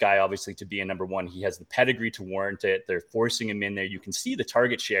drafted this guy, obviously, to be a number one. He has the pedigree to warrant it. They're forcing him in there. You can see the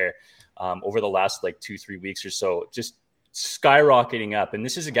target share over the last 2-3 weeks or so, just skyrocketing up. And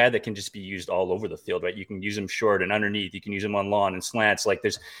this is a guy that can just be used all over the field, right? You can use him short and underneath. You can use him on lawn and slants.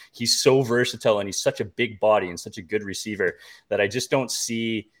 He's so versatile, and he's such a big body and such a good receiver that I just don't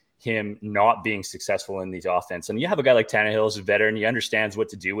see him not being successful in these offense. And you have a guy like Tannehill who's a veteran. He understands what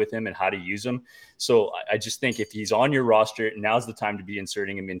to do with him and how to use him. So I just think if he's on your roster, now's the time to be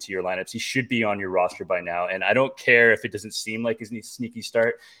inserting him into your lineups. He should be on your roster by now. And I don't care if it doesn't seem like his sneaky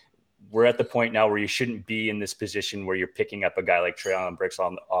start. We're at the point now where you shouldn't be in this position where you're picking up a guy like Treylon Burks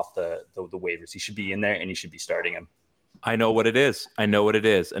off the waivers. He should be in there and you should be starting him. I know what it is.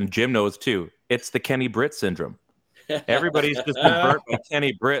 And Jim knows too. It's the Kenny Britt syndrome. Everybody's just been burnt by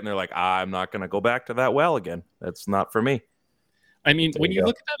Kenny Britt, and they're like, I'm not going to go back to that well again. That's not for me. I mean, when you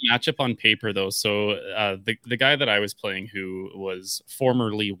look at that matchup on paper, though, so the guy that I was playing who was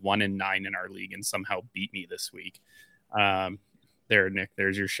formerly 1-9 in our league and somehow beat me this week. There, Nick,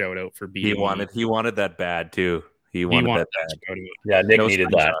 there's your shout out for beating me. He wanted that bad, too. He wanted that bad. Yeah, Nick needed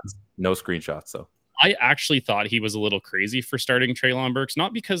that. No screenshots, though. I actually thought he was a little crazy for starting Treylon Burks,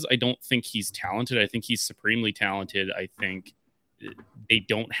 not because I don't think he's talented. I think he's supremely talented. I think they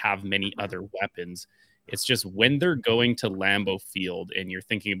don't have many other weapons. It's just when they're going to Lambeau Field and you're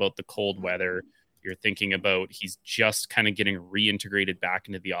thinking about the cold weather, you're thinking about he's just kind of getting reintegrated back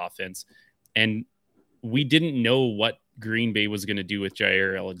into the offense. And we didn't know what Green Bay was going to do with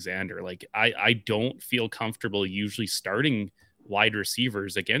Jair Alexander. Like, I don't feel comfortable usually starting wide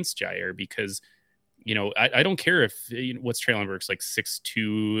receivers against Jair because – I don't care if what's Treylon Burks, like 6'2",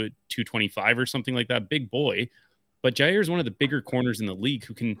 225 or something like that, big boy. But Jair is one of the bigger corners in the league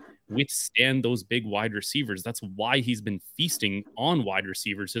who can withstand those big wide receivers. That's why he's been feasting on wide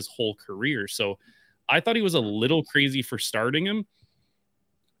receivers his whole career. So I thought he was a little crazy for starting him.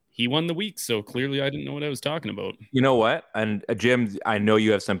 He won the week, so clearly I didn't know what I was talking about. You know what? And Jim, I know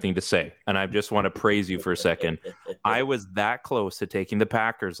you have something to say, and I just want to praise you for a second. I was that close to taking the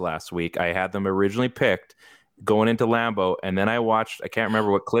Packers last week. I had them originally picked going into Lambeau, and then I can't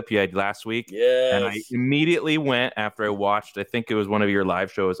remember what clip you had last week. Yes. And I immediately went after I watched, I think it was one of your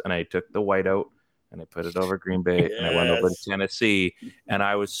live shows, and I took the white out and I put it over Green Bay, and I went over to Tennessee. And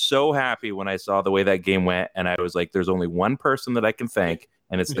I was so happy when I saw the way that game went, and I was like, there's only one person that I can thank,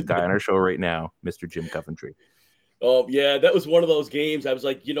 and it's the guy on our show right now, Mr. Jim Coventry. Oh, yeah, that was one of those games. I was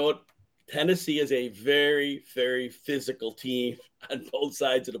like, you know what? Tennessee is a very, very physical team on both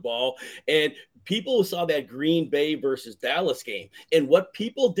sides of the ball. And people saw that Green Bay versus Dallas game. And what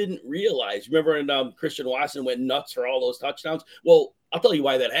people didn't realize, remember when Christian Watson went nuts for all those touchdowns? Well, I'll tell you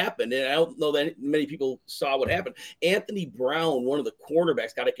why that happened. And I don't know that many people saw what happened. Anthony Brown, one of the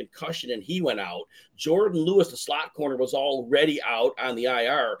quarterbacks, got a concussion and he went out. Jordan Lewis, the slot corner, was already out on the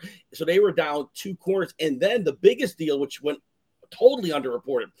IR. So they were down two corners. And then the biggest deal, which went totally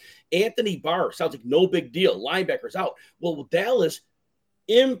underreported, Anthony Barr, sounds like no big deal. Linebackers out. Well, Dallas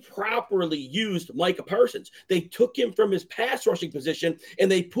improperly used Micah Parsons. They took him from his pass rushing position and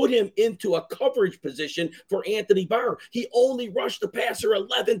they put him into a coverage position for Anthony Barr. He only rushed the passer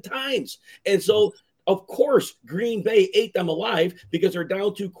 11 times. And so, of course, Green Bay ate them alive because they're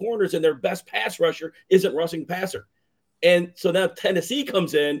down two corners and their best pass rusher isn't rushing passer. And so now Tennessee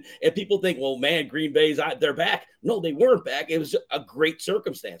comes in and people think, well, man, Green Bay's they're back. No, they weren't back. It was a great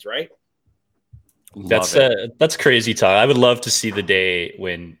circumstance, right? That's crazy talk. I would love to see the day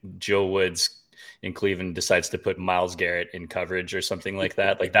when Joe Woods in Cleveland decides to put Myles Garrett in coverage or something like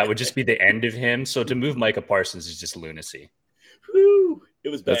that. Like that would just be the end of him. So to move Micah Parsons is just lunacy. Whew, it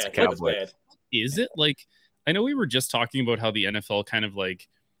was bad. It was bad. Is it like, I know we were just talking about how the NFL kind of like,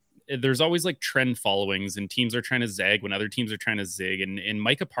 there's always like trend followings and teams are trying to zag when other teams are trying to zig. And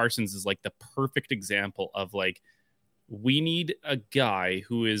Micah Parsons is like the perfect example of like, we need a guy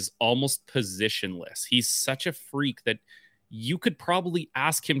who is almost positionless. He's such a freak that you could probably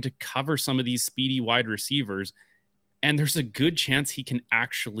ask him to cover some of these speedy wide receivers, and there's a good chance he can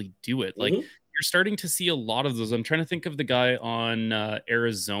actually do it. Like, you're starting to see a lot of those. I'm trying to think of the guy on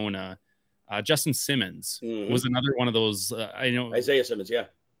Arizona. Justin Simmons was another one of those. I know Isaiah Simmons,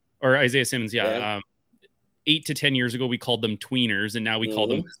 yeah. 8 to 10 years ago, we called them tweeners, and now we call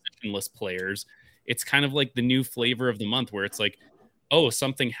them positionless players. It's kind of like the new flavor of the month where it's like, oh,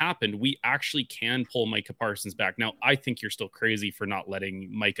 something happened. We actually can pull Micah Parsons back. Now, I think you're still crazy for not letting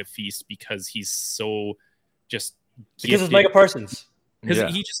Micah feast because he's so just because it's Micah Parsons.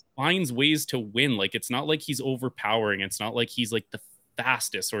 Because he just finds ways to win. Like, it's not like he's overpowering. It's not like he's like the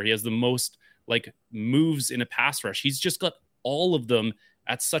fastest or he has the most like moves in a pass rush. He's just got all of them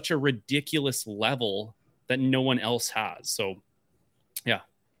at such a ridiculous level that no one else has. So, yeah.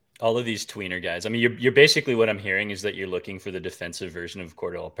 All of these tweener guys. I mean, you're basically what I'm hearing is that you're looking for the defensive version of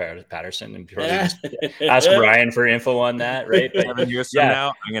Cordell Patterson, and probably just ask Ryan for info on that, right? But 7 years from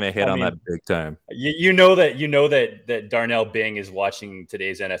now, I'm going to hit on that big time. You know that Darnell Bing is watching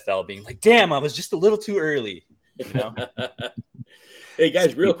today's NFL, being like, "Damn, I was just a little too early." You know. Hey,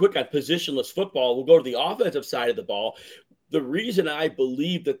 guys, real quick on positionless football, we'll go to the offensive side of the ball. The reason I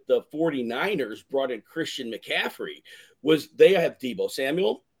believe that the 49ers brought in Christian McCaffrey was they have Deebo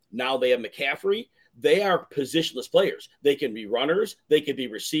Samuel. Now they have McCaffrey. They are positionless players. They can be runners. They can be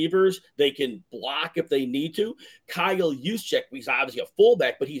receivers. They can block if they need to. Kyle Juszczyk, he's obviously a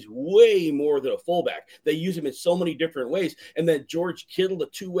fullback, but he's way more than a fullback. They use him in so many different ways. And then George Kittle, a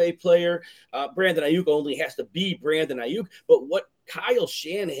two-way player. Brandon Ayuk only has to be Brandon Ayuk. But what Kyle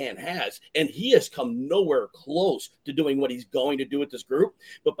Shanahan has, and he has come nowhere close to doing what he's going to do with this group.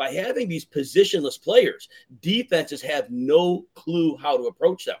 But by having these positionless players, defenses have no clue how to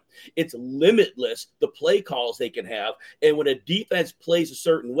approach them. It's limitless, the play calls they can have. And when a defense plays a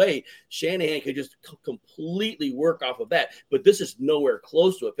certain way, Shanahan can just completely work off of that. But this is nowhere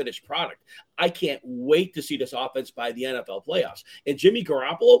close to a finished product. I can't wait to see this offense by the NFL playoffs. And Jimmy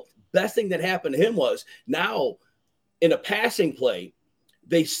Garoppolo, best thing that happened to him was now – in a passing play,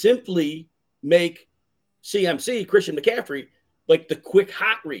 they simply make CMC, Christian McCaffrey, like the quick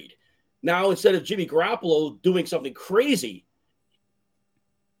hot read. Now, instead of Jimmy Garoppolo doing something crazy,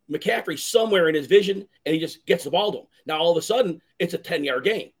 McCaffrey's somewhere in his vision, and he just gets the ball to him. Now, all of a sudden, it's a 10-yard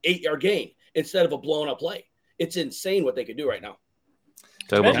gain, 8-yard gain, instead of a blown-up play. It's insane what they could do right now.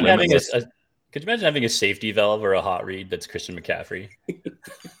 Could you imagine having a safety valve or a hot read that's Christian McCaffrey?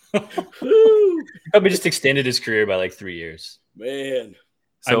 Probably just extended his career by like 3 years. Man.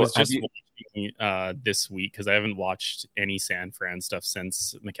 So I was just watching this week because I haven't watched any San Fran stuff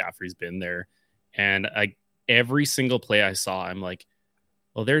since McCaffrey's been there. And every single play I saw, I'm like,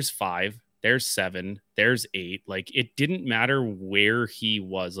 well, there's 5, there's 7, there's 8. Like, it didn't matter where he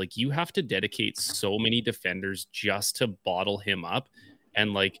was. Like, you have to dedicate so many defenders just to bottle him up.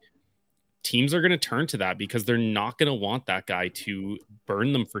 And like, teams are going to turn to that because they're not going to want that guy to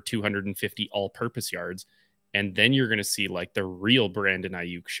burn them for 250 all-purpose yards. And then you're going to see like the real Brandon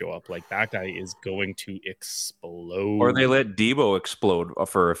Ayuk show up. Like, that guy is going to explode. Or they let Deebo explode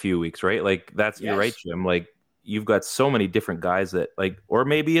for a few weeks, right? Like, you're right, Jim. Like, you've got so many different guys that like, or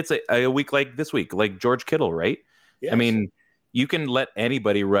maybe it's a week like this week, like George Kittle, right? Yes. I mean, you can let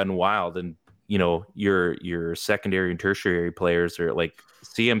anybody run wild, and you know, your secondary and tertiary players are like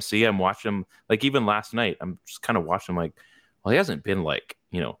CMC. I'm watching him, like even last night, I'm just kind of watching him like, well, he hasn't been like,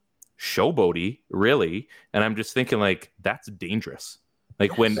 you know, showboaty really. And I'm just thinking like, that's dangerous.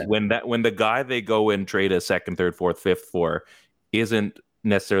 Like when the guy they go and trade a second, third, fourth, fifth for isn't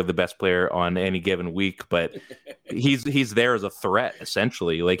necessarily the best player on any given week, but he's there as a threat,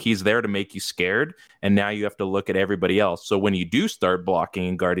 essentially. Like, he's there to make you scared, and now you have to look at everybody else. So when you do start blocking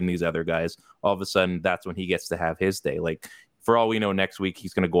and guarding these other guys, all of a sudden that's when he gets to have his day. Like, for all we know, next week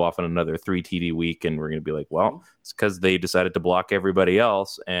he's going to go off on another 3 TD week, and we're going to be like, well, it's because they decided to block everybody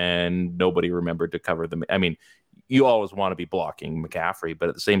else and nobody remembered to cover them. I mean, you always want to be blocking McCaffrey, but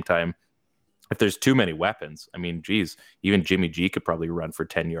at the same time, if there's too many weapons, I mean, geez, even Jimmy G could probably run for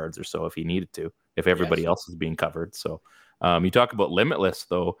 10 yards or so if he needed to, if everybody else is being covered. So you talk about limitless,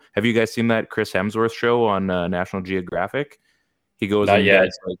 though. Have you guys seen that Chris Hemsworth show on National Geographic? He goes and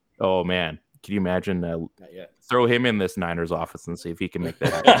gets like, oh, man, can you imagine throw him in this Niners office and see if he can make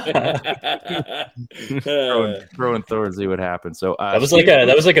that happen. throw and throw and see what happens. So that was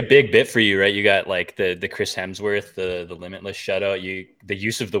like a big bit for you, right? You got like the Chris Hemsworth, the limitless shutout. The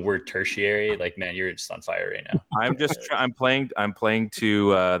use of the word tertiary. Like, man, you're just on fire right now. I'm playing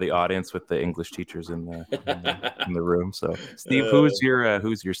to the audience with the English teachers in the room. So Steve, who's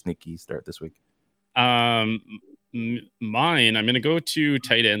your sneaky start this week? Mine, I'm going to go to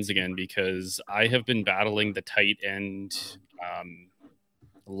tight ends again because I have been battling the tight end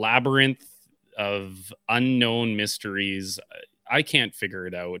labyrinth of unknown mysteries. I can't figure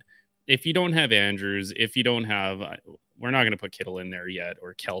it out. If you don't have Andrews, we're not going to put Kittle in there yet,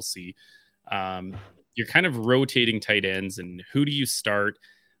 or Kelsey. You're kind of rotating tight ends, and who do you start?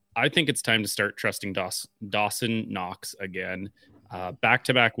 I think it's time to start trusting Dawson Knox again.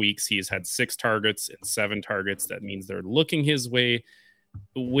 Back-to-back weeks, he has had 6 targets and 7 targets. That means they're looking his way.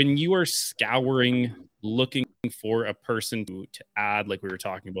 When you are scouring, looking for a person to add, like we were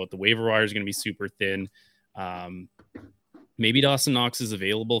talking about, the waiver wire is going to be super thin. Maybe Dawson Knox is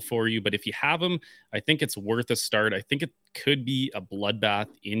available for you, but if you have him, I think it's worth a start. I think it could be a bloodbath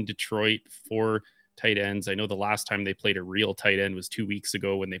in Detroit for tight ends. I know the last time they played a real tight end was 2 weeks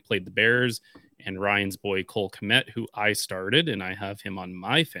ago when they played the Bears, and Ryan's boy Cole Kmet, who I started and I have him on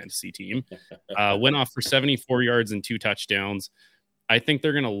my fantasy team, went off for 74 yards and 2 touchdowns. I think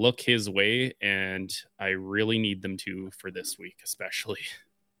they're going to look his way, and I really need them to for this week, especially.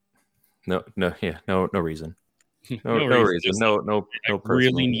 No reason. No reason. No. I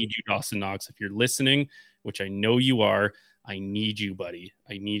really need you, Dawson Knox. If you're listening, which I know you are, I need you, buddy.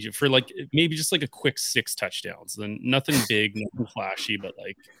 I need you for like maybe just like a quick 6 touchdowns. Then nothing big, nothing flashy, but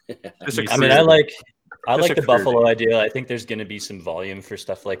like. I mean, I like the Buffalo idea. I think there's going to be some volume for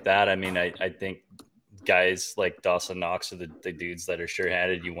stuff like that. I mean, I think guys like Dawson Knox are the dudes that are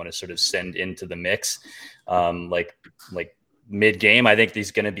sure-handed. You want to sort of send into the mix, like mid-game. I think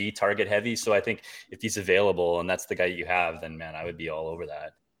he's going to be target heavy. So I think if he's available and that's the guy you have, then man, I would be all over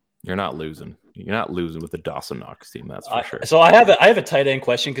that. You're not losing. You're not losing with the Dawson Knox team. That's for sure. So I have a tight end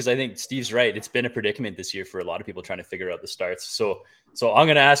question because I think Steve's right. It's been a predicament this year for a lot of people trying to figure out the starts. So I'm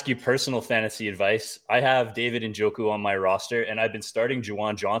going to ask you personal fantasy advice. I have David Njoku on my roster, and I've been starting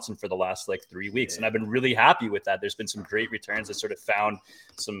Juwan Johnson for the last like 3 weeks, and I've been really happy with that. There's been some great returns. I sort of found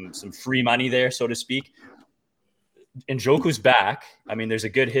some free money there, so to speak. Njoku's back. I mean, there's a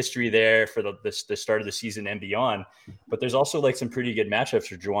good history there for the start of the season and beyond, but there's also like some pretty good matchups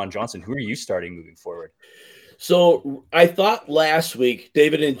for Juwan Johnson. Who are you starting moving forward? So I thought last week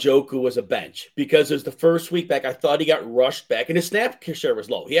David Njoku was a bench because it was the first week back. I thought he got rushed back and his snap share was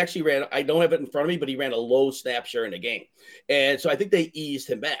low. He actually ran, I don't have it in front of me, but he ran a low snap share in the game. And so I think they eased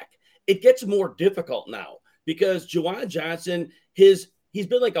him back. It gets more difficult now because Juwan Johnson, he's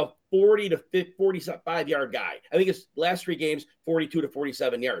been like a 40 to 45 yard guy. I think his last 3 games, 42 to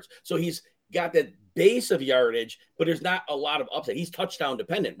 47 yards. So he's got that base of yardage, but there's not a lot of upside. He's touchdown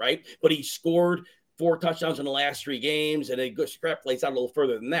dependent, right? But he scored 4 touchdowns in the last 3 games, and it goes scrap plates out a little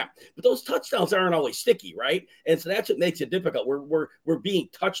further than that. But those touchdowns aren't always sticky, right? And so that's what makes it difficult. We're being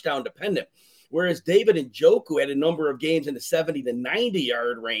touchdown dependent. Whereas David Njoku had a number of games in the 70 to 90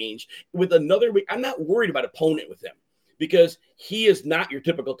 yard range with another week. I'm not worried about opponent with him, because he is not your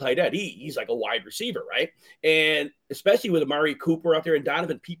typical tight end. He's like a wide receiver, right? And especially with Amari Cooper out there and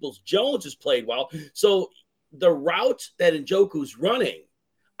Donovan Peoples-Jones has played well. So the routes that Njoku's running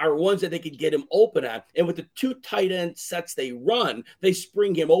are ones that they can get him open on. And with the 2 tight end sets they run, they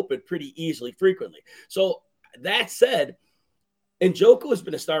spring him open pretty easily, frequently. So that said, Njoku has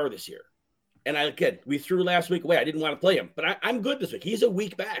been a star this year. And we threw last week away. I didn't want to play him, but I'm good this week. He's a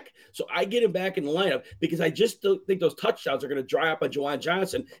week back. So I get him back in the lineup because I just don't think those touchdowns are going to dry up on Juwan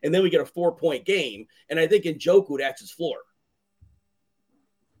Johnson. And then we get a 4-point game. And I think Njoku, that's his floor.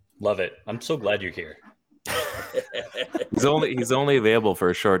 Love it. I'm so glad you're here. He's only available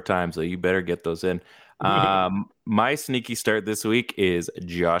for a short time, so you better get those in. My sneaky start this week is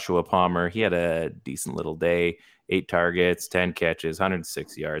Joshua Palmer. He had a decent little day. 8 targets, 10 catches,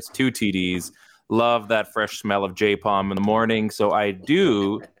 106 yards, 2 TDs. Love that fresh smell of J-Palm in the morning. So I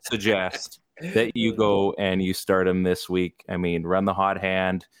do suggest that you go and you start him this week. I mean, run the hot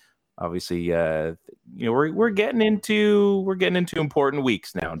hand. Obviously, we're getting into important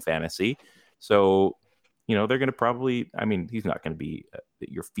weeks now in fantasy. So, they're going to probably, he's not going to be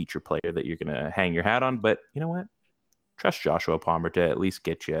your feature player that you're going to hang your hat on, but you know what? Trust Joshua Palmer to at least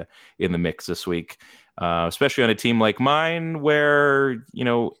get you in the mix this week, especially on a team like mine where,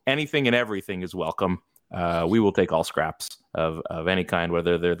 anything and everything is welcome. We will take all scraps of any kind,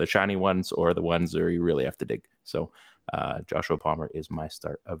 whether they're the shiny ones or the ones where you really have to dig. So Joshua Palmer is my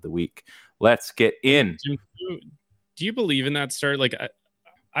start of the week. Let's get in. Do you believe in that start? Like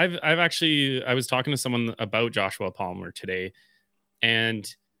I was talking to someone about Joshua Palmer today,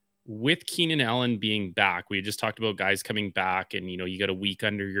 and with Keenan Allen being back, we just talked about guys coming back and, you got a week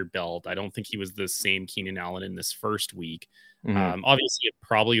under your belt. I don't think he was the same Keenan Allen in this first week. Mm-hmm. Obviously, it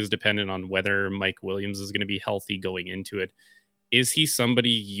probably is dependent on whether Mike Williams is going to be healthy going into it. Is he somebody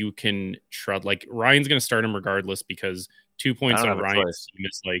you can trust? Like Ryan's going to start him regardless because 2 points on Ryan's team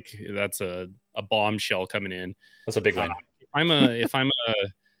is like, that's a bombshell coming in. That's a big one. If I'm a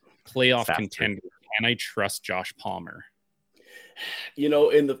playoff contender, can I trust Josh Palmer?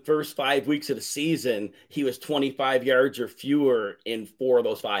 In the first 5 weeks of the season, he was 25 yards or fewer in 4 of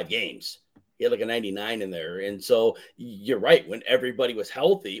those 5 games. He had like a 99 in there. And so you're right. When everybody was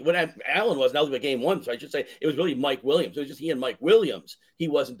healthy, when Allen wasn't healthy by game 1, so I should say it was really Mike Williams. It was just he and Mike Williams. He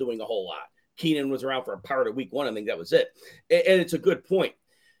wasn't doing a whole lot. Keenan was around for a part of week 1. I think that was it. And it's a good point.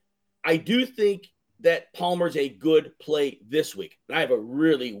 I do think that Palmer's a good play this week. And I have a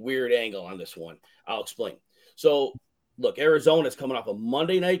really weird angle on this one. I'll explain. So, look, Arizona's coming off a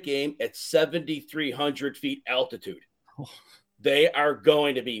Monday night game at 7,300 feet altitude. They are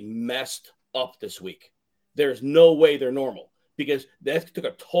going to be messed up this week. There's no way they're normal because that took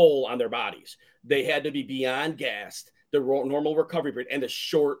a toll on their bodies. They had to be beyond gassed, the normal recovery period, and the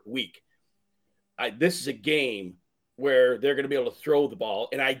short week. This is a game where they're going to be able to throw the ball,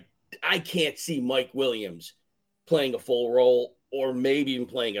 and I can't see Mike Williams playing a full role or maybe even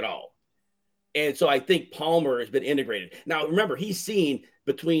playing at all. And so I think Palmer has been integrated. Now, remember, he's seen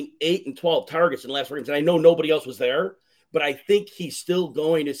between 8 and 12 targets in the last 4 games. And I know nobody else was there, but I think he's still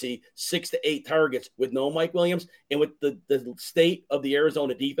going to see 6 to 8 targets with no Mike Williams. And with the state of the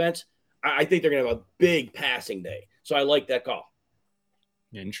Arizona defense, I think they're going to have a big passing day. So I like that call.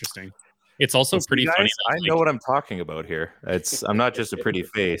 Interesting. It's also pretty funny. I know what I'm talking about here. I'm not just a pretty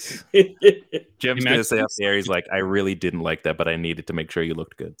face. Jim's going to say up there, he's like, I really didn't like that, but I needed to make sure you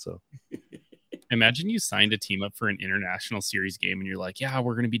looked good. So imagine you signed a team up for an international series game and you're like, yeah,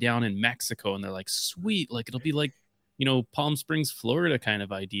 we're going to be down in Mexico. And they're like, sweet. Like, it'll be like, Palm Springs, Florida kind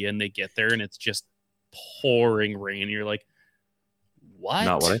of idea. And they get there and it's just pouring rain. And you're like, what?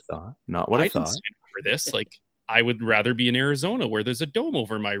 Not what I thought. Not what I thought. Didn't sign up for this. Like, I would rather be in Arizona where there's a dome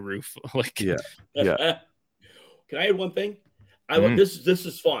over my roof. Like, yeah. Can I add one thing? This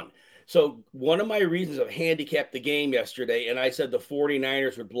is fun. So one of my reasons of handicapped the game yesterday, and I said the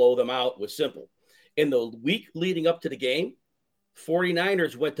 49ers would blow them out, was simple. In the week leading up to the game,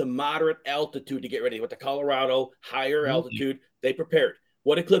 49ers went to moderate altitude to get ready. They went to Colorado, higher altitude. They prepared.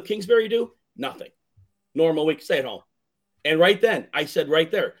 What did Cliff Kingsbury do? Nothing. Normal week, stay at home. And right then, I said right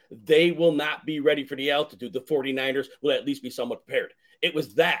there, they will not be ready for the altitude. The 49ers will at least be somewhat prepared. It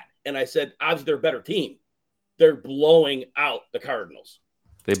was that. And I said, odds they're a better team. They're blowing out the Cardinals.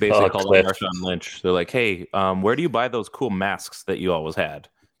 They basically called him Marshawn Lynch. They're like, hey, where do you buy those cool masks that you always had?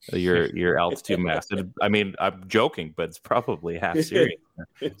 Your altitude mask. I mean, I'm joking, but it's probably half serious.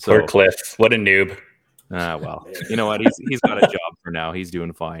 So, poor Cliff. What a noob. Well, you know what? He's got a job for now. He's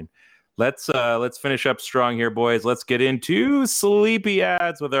doing fine. Let's finish up strong here, boys. Let's get into sleepy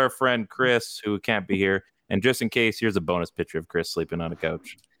ads with our friend Chris, who can't be here. And just in case, here's a bonus picture of Chris sleeping on a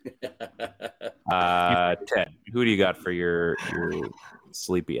couch. Ted, who do you got for your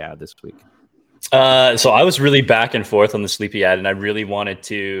sleepy ad this week? So I was really back and forth on the sleepy ad, and I really wanted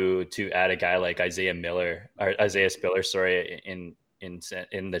to add a guy like Isaiah Spiller,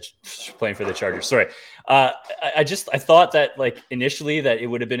 in the playing for the Chargers. Sorry. I thought that like initially that it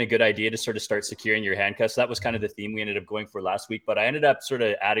would have been a good idea to sort of start securing your handcuffs. That was kind of the theme we ended up going for last week, but I ended up sort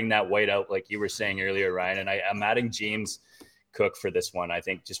of adding that white out like you were saying earlier, Ryan, and I'm adding James Cook for this one. I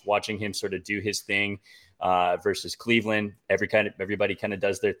think just watching him sort of do his thing versus Cleveland, everybody kind of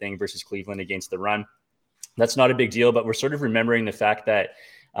does their thing versus Cleveland against the run. That's not a big deal, but we're sort of remembering the fact that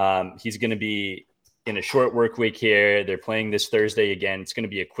he's going to be in a short work week here. They're playing this Thursday again. It's going to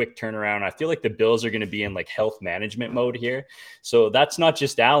be a quick turnaround. I feel like the Bills are going to be in like health management mode here. So that's not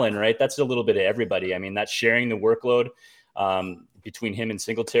just Allen, right? That's a little bit of everybody. I mean, that's sharing the workload between him and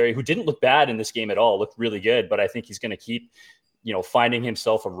Singletary, who didn't look bad in this game at all, looked really good, but I think he's going to keep, finding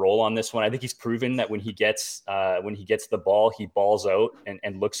himself a role on this one. I think he's proven that when he gets the ball, he balls out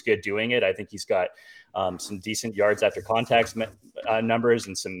and looks good doing it. I think he's got some decent yards after contact numbers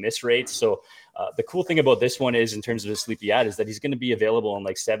and some miss rates. So the cool thing about this one is, in terms of the sleepy ad, is that he's going to be available in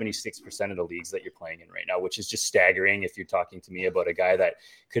like 76% of the leagues that you're playing in right now, which is just staggering if you're talking to me about a guy that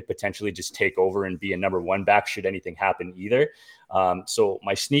could potentially just take over and be a number one back should anything happen either. So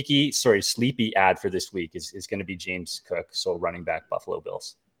my sleepy ad for this week is going to be James Cook. So running back, Buffalo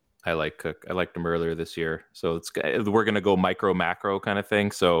Bills. I like Cook. I liked him earlier this year. So we're going to go micro macro kind of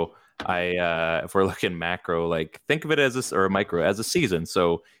thing. So if we're looking macro, like think of it as micro as a season.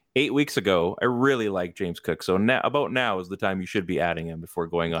 So 8 weeks ago, I really liked James Cook. So now is the time you should be adding him before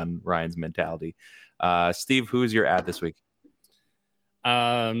going on Ryan's mentality. Steve, who's your ad this week?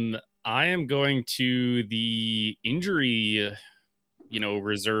 I am going to the injury,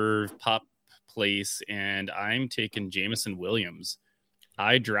 reserve pup place, and I'm taking Jameson Williams.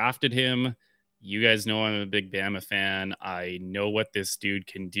 I drafted him. You guys know I'm a big Bama fan. I know what this dude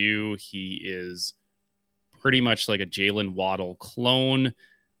can do. He is pretty much like a Jalen Waddle clone.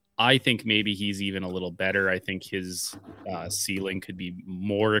 I think maybe he's even a little better. I think his ceiling could be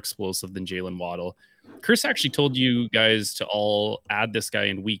more explosive than Jalen Waddle. Chris actually told you guys to all add this guy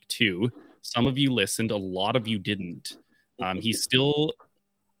in week 2. Some of you listened. A lot of you didn't. He's still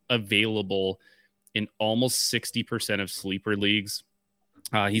available in almost 60% of sleeper leagues.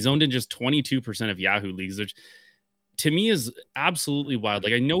 He's owned in just 22% of Yahoo leagues, which to me is absolutely wild.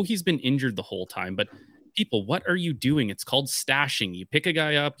 Like, I know he's been injured the whole time, but people, what are you doing? It's called stashing. You pick a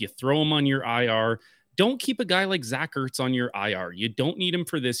guy up, you throw him on your IR. Don't keep a guy like Zach Ertz on your IR. You don't need him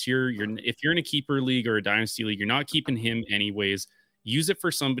for this year. If you're in a keeper league or a dynasty league, you're not keeping him anyways. Use it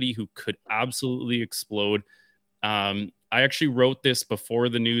for somebody who could absolutely explode. I actually wrote this before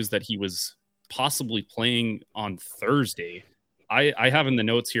the news that he was possibly playing on Thursday. I have in the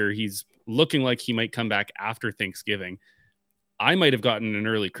notes here, he's looking like he might come back after Thanksgiving. I might have gotten an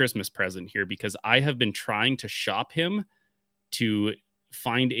early Christmas present here because I have been trying to shop him to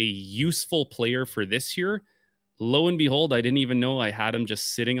find a useful player for this year lo and behold, I didn't even know I had him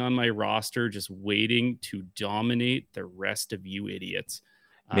just sitting on my roster, just waiting to dominate the rest of you idiots.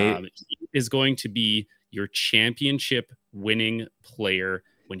 He is going to be your championship winning player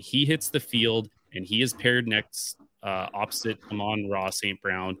when he hits the field and he is paired next opposite Amon-Ra St.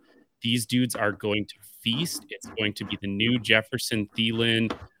 Brown. These dudes are going to feast. It's going to be the new Jefferson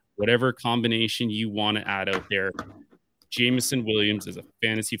Thielen, whatever combination you want to add out there. Jameson Williams is a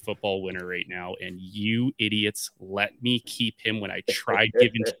fantasy football winner right now, and you idiots let me keep him when I tried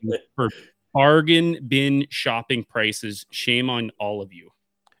giving to you for bargain bin shopping prices. Shame on all of you.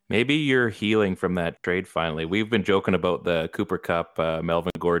 Maybe you're healing from that trade finally. We've been joking about the Cooper Kupp,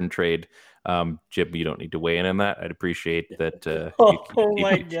 Melvin Gordon trade. Jim, you don't need to weigh in on that. I'd appreciate that.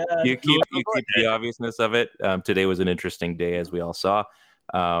 You keep the obviousness of it. Today was an interesting day, as we all saw.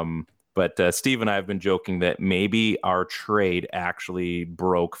 But Steve and I have been joking that maybe our trade actually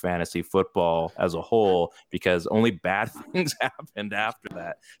broke fantasy football as a whole because only bad things happened after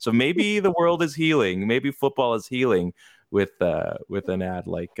that. So maybe the world is healing. Maybe football is healing with an ad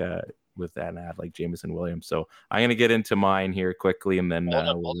like Jameson Williams. So I'm gonna get into mine here quickly, and then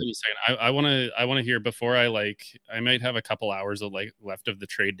hold on a second. I want to hear before I might have a couple hours of left of the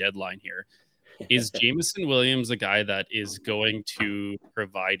trade deadline here. Is Jameson Williams a guy that is going to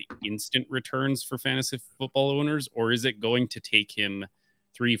provide instant returns for fantasy football owners, or is it going to take him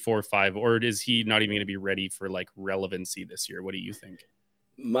 3, 4, 5, or is he not even going to be ready for relevancy this year? What do you think?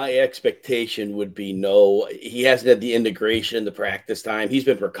 My expectation would be no. He hasn't had the integration, the practice time. He's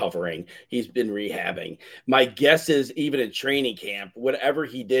been recovering. He's been rehabbing. My guess is even in training camp, whatever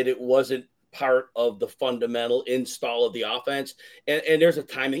he did, it wasn't part of the fundamental install of the offense. And there's a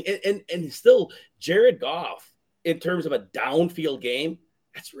timing. And still, Jared Goff, in terms of a downfield game,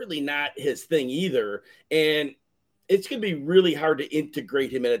 that's really not his thing either. And it's going to be really hard to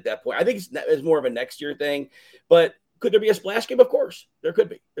integrate him in at that point. I think it's more of a next year thing. But could there be a splash game? Of course, there could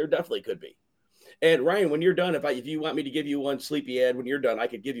be. There definitely could be. And Ryan, when you're done, if you want me to give you one sleepy ad when you're done, I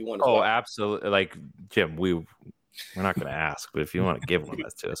could give you one as well. Oh, absolutely. Jim, we're not going to ask, but if you want to give one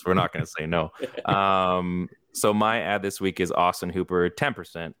to us, we're not going to say no. So my ad this week is Austin Hooper,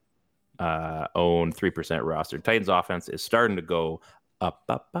 10% owned, 3% roster. Titans offense is starting to go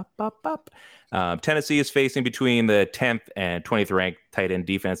up. Tennessee is facing between the 10th and 20th ranked tight end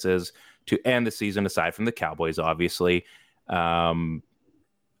defenses to end the season, aside from the Cowboys, obviously. Aerial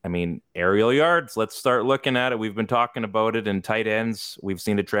yards, let's start looking at it. We've been talking about it in tight ends. We've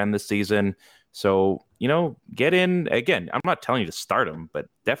seen a trend this season. So, get in. Again, I'm not telling you to start them, but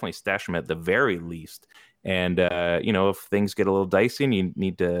definitely stash them at the very least. And, if things get a little dicey and you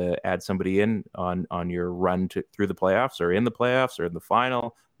need to add somebody in on your run through the playoffs or in the playoffs or in the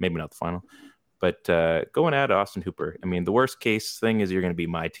final, maybe not the final, but go and add Austin Hooper. The worst case thing is you're going to be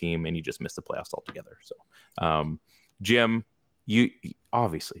my team and you just miss the playoffs altogether. So, Jim, you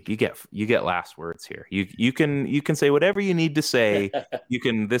obviously you get last words here. You can say whatever you need to say.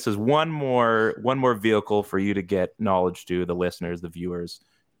 This is one more vehicle for you to get knowledge to the listeners, the viewers.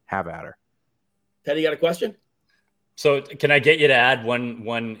 Have at her. Teddy, you got a question? So can I get you to add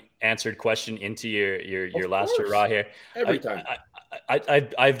one answered question into your last hurrah here? Every time.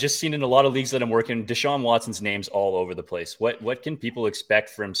 I've just seen in a lot of leagues that I'm working, Deshaun Watson's name's all over the place. What can people expect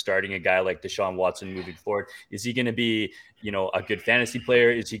from starting a guy like Deshaun Watson moving forward? Is he going to be, a good fantasy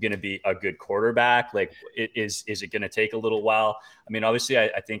player? Is he going to be a good quarterback? Is it going to take a little while? Obviously,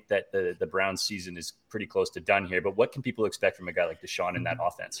 I think that the Browns season is pretty close to done here, but what can people expect from a guy like Deshaun in that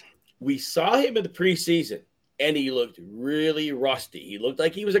offense? We saw him in the preseason, and he looked really rusty. He looked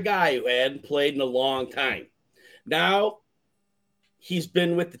like he was a guy who hadn't played in a long time. Now, he's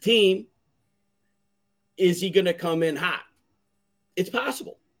been with the team. Is he going to come in hot? It's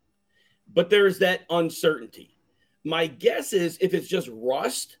possible. But there's that uncertainty. My guess is if it's just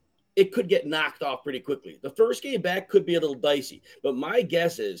rust, it could get knocked off pretty quickly. The first game back could be a little dicey. But my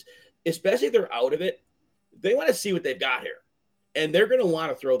guess is, especially if they're out of it, they want to see what they've got here. And they're going to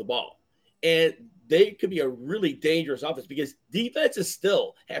want to throw the ball. And they could be a really dangerous offense because defenses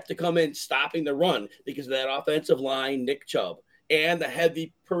still have to come in stopping the run because of that offensive line, Nick Chubb, and the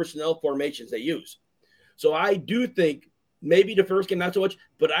heavy personnel formations they use. So I do think maybe the first game, not so much,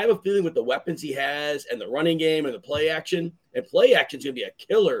 but I have a feeling with the weapons he has and the running game and the play action, and play action is going to be a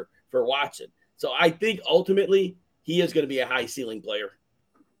killer for Watson. So I think ultimately he is going to be a high ceiling player.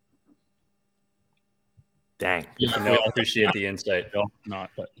 Dang. I appreciate the insight. No, not,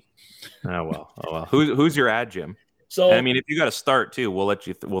 but. Oh well. Who's your ad, Jim? So if you got to start too, we'll let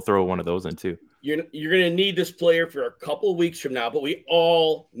you. We'll throw one of those in too. You're going to need this player for a couple weeks from now, but we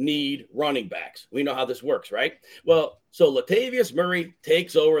all need running backs. We know how this works, right? Well, so Latavius Murray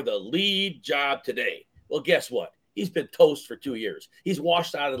takes over the lead job today. Well, guess what? He's been toast for 2 years. He's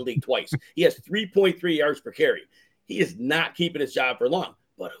washed out of the league twice. He has 3.3 yards per carry. He is not keeping his job for long.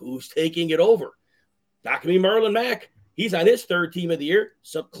 But who's taking it over? Not going to be Marlon Mack. He's on his third team of the year.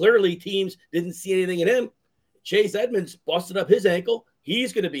 So clearly teams didn't see anything in him. Chase Edmonds busted up his ankle.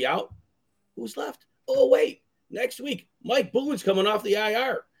 He's going to be out. Who's left? Oh, wait. Next week, Mike Boone's coming off the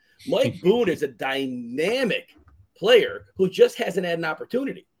IR. Mike Boone is a dynamic player who just hasn't had an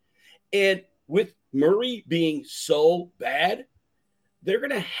opportunity. And with Murray being so bad, they're going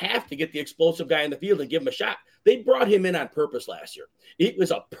to have to get the explosive guy in the field and give him a shot. They brought him in on purpose last year. It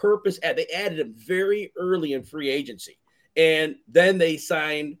was a purpose ad. They added him very early in free agency. And then they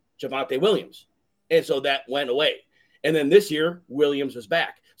signed Javonte Williams. And so that went away. And then this year, Williams was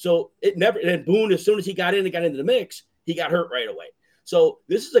back. So it never, and Boone, as soon as he got in and got into the mix, he got hurt right away. So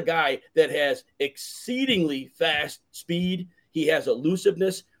this is a guy that has exceedingly fast speed. He has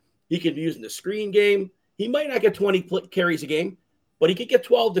elusiveness. He can be used in the screen game. He might not get 20 carries a game, but he could get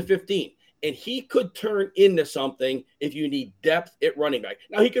 12 to 15. And he could turn into something if you need depth at running back.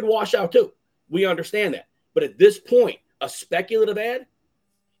 Now, he could wash out too. We understand that. But at this point, a speculative ad,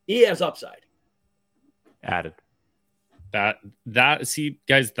 he has upside. Added. See,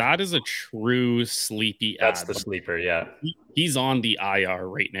 guys, that is a true sleepy ad. That's the sleeper, yeah. He's on the IR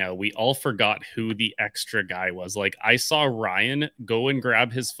right now. We all forgot who the extra guy was. Like, I saw Ryan go and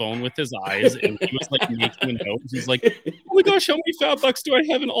grab his phone with his eyes, and he was like making a note. He's like, "Oh my gosh, how many fat bucks do I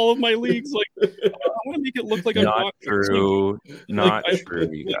have in all of my leagues? Like, I want to make it look like I'm not true. Not true,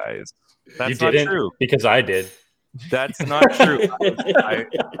 you guys. That's you not true because I did. That's not true. My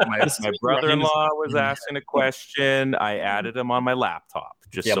brother-in-law was asking a question. I added him on my laptop.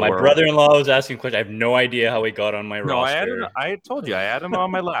 My brother-in-law was asking a question. I have no idea how he got on my roster. I told you I added him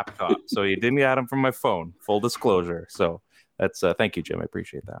on my laptop, so you didn't add him from my phone. Full disclosure. So that's thank you, Jim. I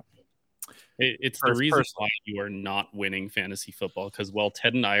appreciate that. It's the reason why you are not winning fantasy football, because while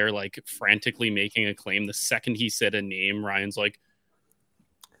Ted and I are like frantically making a claim, the second he said a name, Ryan's like,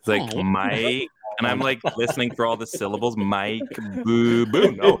 it's like Mike. And I'm like listening for all the syllables. Mike, boo,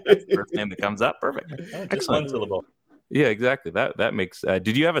 boo. No, that's the first name that comes up. Perfect. Excellent syllable. Yeah, exactly. That makes.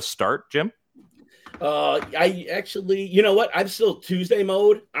 Did you have a start, Jim? I actually, you know what? I'm still Tuesday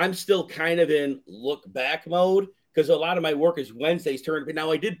mode. I'm still kind of in look back mode because a lot of my work is Wednesdays tournament.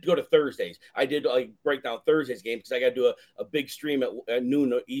 Now I did go to Thursdays. I did break down Thursdays game because I got to do a big stream at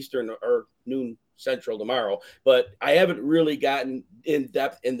noon Eastern or noon Central tomorrow. But I haven't really gotten in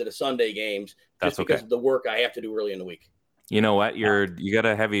depth into the Sunday games. That's just because of the work I have to do early in the week. You know what? You got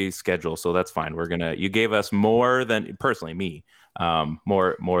a heavy schedule, so that's fine. You gave us more than personally me,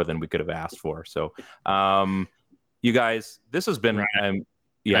 more than we could have asked for. So, you guys, this has been. Can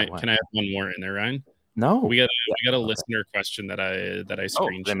I have one more in there, Ryan? No, we got a listener question that I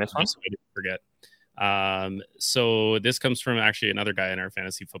screenshot so I didn't forget. So this comes from actually another guy in our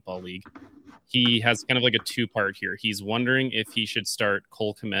fantasy football league. He has kind of like a two-part here. He's wondering if he should start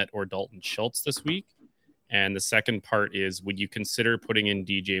Cole Kmet or Dalton Schultz this week. And the second part is, would you consider putting in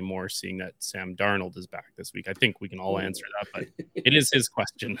DJ Moore, seeing that Sam Darnold is back this week? I think we can all answer that, but it is his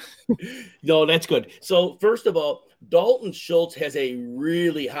question. No, that's good. So first of all, Dalton Schultz has a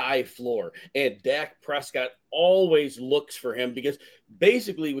really high floor, and Dak Prescott always looks for him because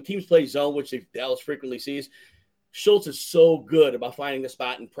basically when teams play zone, which Dallas frequently sees, Schultz is so good about finding the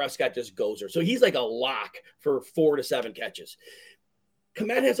spot, and Prescott just goes there. So he's like a lock for 4 to 7 catches.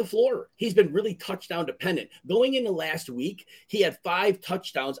 Kmet has a floor. He's been really touchdown dependent. Going into last week, he had 5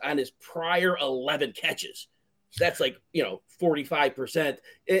 touchdowns on his prior 11 catches. That's like, 45%.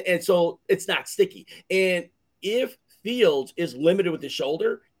 And so it's not sticky. And if Fields is limited with his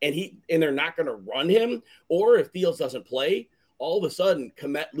shoulder and they're not going to run him, or if Fields doesn't play, all of a sudden,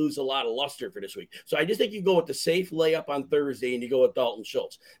 Kmet loses a lot of luster for this week. So I just think you go with the safe layup on Thursday and you go with Dalton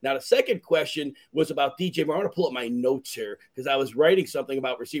Schultz. Now, the second question was about DJ Moore. I want to pull up my notes here because I was writing something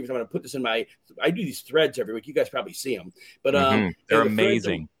about receivers. I'm going to put this I do these threads every week. You guys probably see them. But they're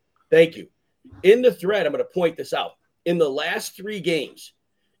amazing. Thank you. In the thread, I'm going to point this out. In the last 3 games,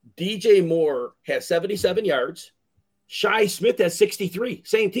 DJ Moore has 77 yards. Shi Smith has 63.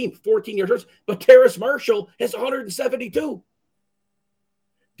 Same team, 14 yards. But Terrace Marshall has 172.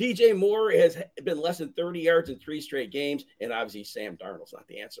 DJ Moore has been less than 30 yards in 3 straight games, and obviously Sam Darnold's not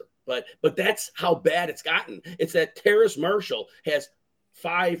the answer. But that's how bad it's gotten. It's that Terrace Marshall has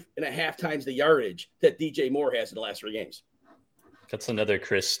 5.5 times the yardage that DJ Moore has in the last 3 games. That's another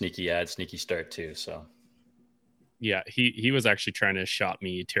Chris sneaky start too. So, yeah, he was actually trying to shot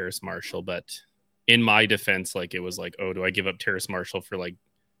me Terrace Marshall, but in my defense, like it was like, oh, do I give up Terrace Marshall for like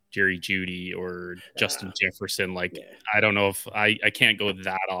Jerry Jeudy or Justin Jefferson? Like, I don't know if I can't go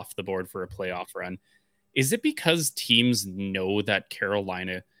that off the board for a playoff run. is it because teams know that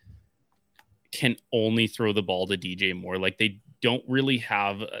Carolina can only throw the ball to DJ Moore? Like they don't really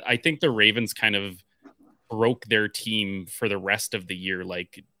have, I think the Ravens kind of broke their team for the rest of the year.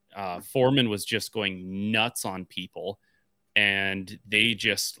 Like Foreman was just going nuts on people, and they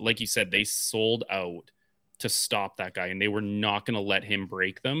just, like you said, they sold out to stop that guy, and they were not going to let him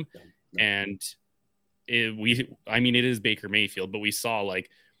break them. And it is Baker Mayfield, but we saw like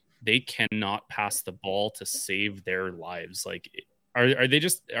they cannot pass the ball to save their lives. Like, are they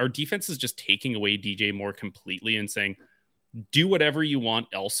just, our defense is just taking away DJ Moore completely and saying, do whatever you want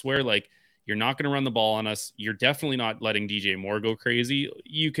elsewhere. Like, you're not going to run the ball on us. You're definitely not letting DJ Moore go crazy.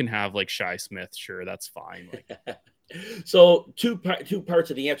 You can have like Shi Smith. Sure. That's fine. Like, so two parts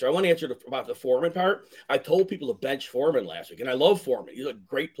of the answer. I want to answer about the Foreman part. I told people to bench Foreman last week, and I love Foreman. He's a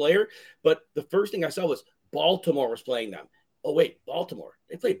great player. But the first thing I saw was Baltimore was playing them. Oh, wait, Baltimore.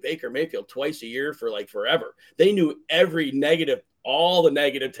 They play Baker Mayfield twice a year for like forever. They knew all the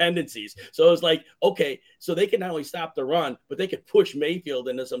negative tendencies. So it was like, okay, so they can not only stop the run, but they could push Mayfield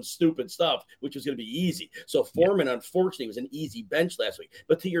into some stupid stuff, which was going to be easy. So Foreman, unfortunately, was an easy bench last week.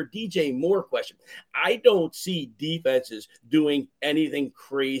 But to your DJ Moore question, I don't see defenses doing anything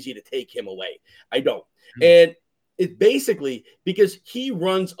crazy to take him away. I don't. And it's basically because he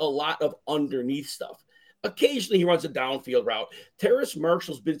runs a lot of underneath stuff. Occasionally, he runs a downfield route. Terrace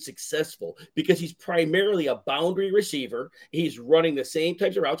Marshall's been successful because he's primarily a boundary receiver. He's running the same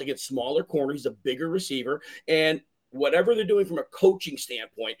types of routes against smaller corners. He's a bigger receiver. And whatever they're doing from a coaching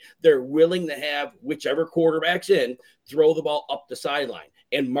standpoint, they're willing to have whichever quarterback's in throw the ball up the sideline.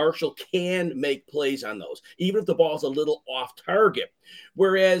 And Marshall can make plays on those, even if the ball's a little off target.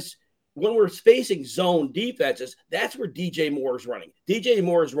 Whereas when we're facing zone defenses, that's where DJ Moore is running. DJ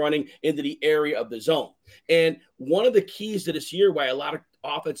Moore is running into the area of the zone. And one of the keys to this year why a lot of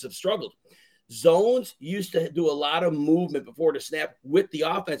offenses have struggled, zones used to do a lot of movement before the snap with the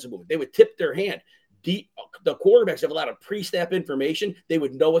offensive movement. They would tip their hand. The quarterbacks have a lot of pre-snap information. They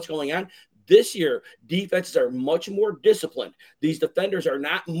would know what's going on. This year, defenses are much more disciplined. These defenders are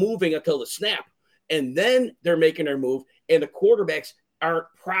not moving until the snap, and then they're making their move, and the quarterbacks aren't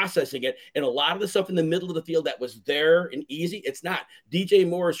processing it. And a lot of the stuff in the middle of the field that was there and easy, it's not. DJ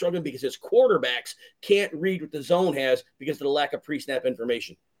Moore is struggling because his quarterbacks can't read what the zone has because of the lack of pre-snap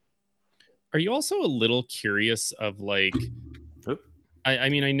information. Are you also a little curious of like,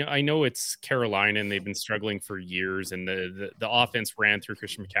 I know it's Carolina and they've been struggling for years, and the offense ran through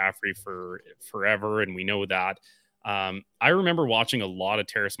Christian McCaffrey for forever, and we know that. I remember watching a lot of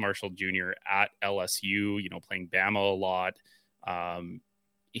Terrace Marshall Jr. at LSU, playing Bama a lot.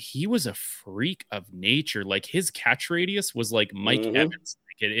 He was a freak of nature. Like, his catch radius was like Mike Evans.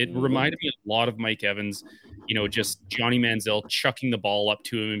 It reminded me a lot of Mike Evans, just Johnny Manziel chucking the ball up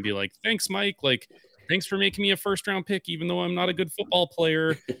to him and be like, thanks, Mike. Like, thanks for making me a first round pick, even though I'm not a good football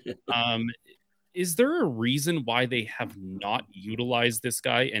player. Is there a reason why they have not utilized this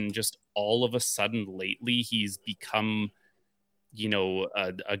guy, and just all of a sudden lately he's become,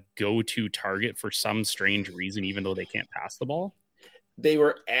 a go-to target for some strange reason, even though they can't pass the ball? They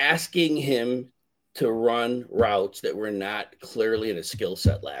were asking him to run routes that were not clearly in his skill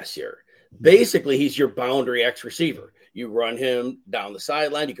set last year. Basically, he's your boundary X receiver. You run him down the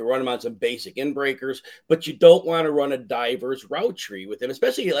sideline. You can run him on some basic in breakers, but you don't want to run a diverse route tree with him,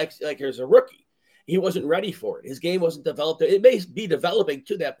 especially like as a rookie. He wasn't ready for it. His game wasn't developed. It may be developing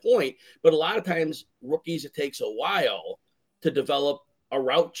to that point, but a lot of times rookies, it takes a while to develop a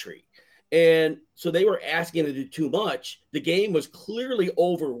route tree. And so they were asking him to do too much. The game was clearly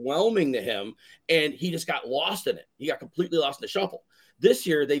overwhelming to him, and he just got lost in it. He got completely lost in the shuffle. This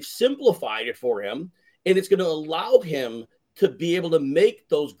year, they've simplified it for him, and it's going to allow him to be able to make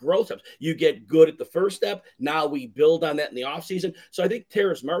those growth steps. You get good at the first step. Now we build on that in the offseason. So I think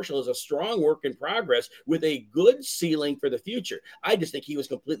Terrace Marshall is a strong work in progress with a good ceiling for the future. I just think he was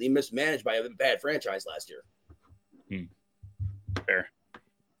completely mismanaged by a bad franchise last year. Fair.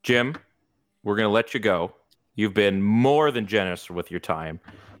 Jim, we're going to let you go. You've been more than generous with your time.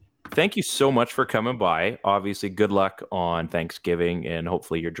 Thank you so much for coming by. Obviously, good luck on Thanksgiving, and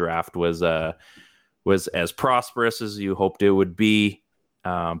hopefully your draft was as prosperous as you hoped it would be.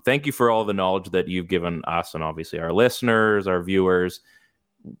 Thank you for all the knowledge that you've given us and obviously our listeners, our viewers.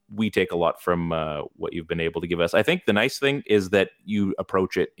 We take a lot from what you've been able to give us. I think the nice thing is that you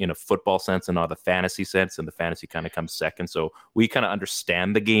approach it in a football sense and not a fantasy sense, and the fantasy kind of comes second. So we kind of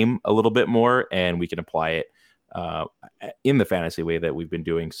understand the game a little bit more, and we can apply it in the fantasy way that we've been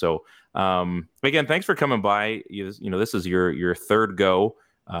doing. So again, thanks for coming by. This is your third go.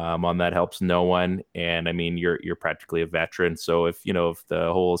 on That Helps No One. And I mean, you're practically a veteran. So if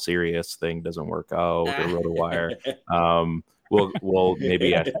the whole Sirius thing doesn't work out or Rotowire, we'll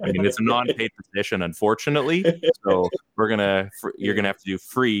maybe, I mean, it's a non-paid position, unfortunately. So you're going to have to do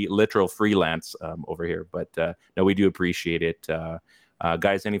literal freelance over here. But no, we do appreciate it.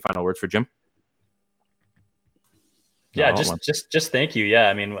 Guys, any final words for Jim? Yeah, just thank you. Yeah,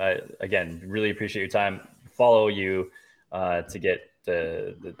 I mean, again, really appreciate your time. Follow you to get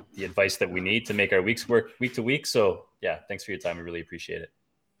the advice that we need to make our weeks work week to week. So yeah, thanks for your time. I really appreciate it.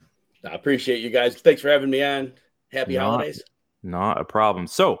 I appreciate you guys. Thanks for having me on. Happy holidays. Not a problem.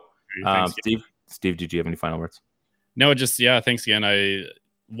 So, Steve, did you have any final words? No, thanks again.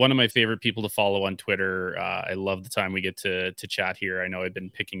 One of my favorite people to follow on Twitter. I love the time we get to chat here. I know I've been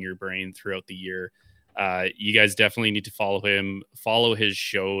picking your brain throughout the year. You guys definitely need to follow him, follow his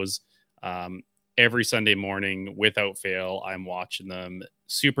shows. Every Sunday morning without fail, I'm watching them.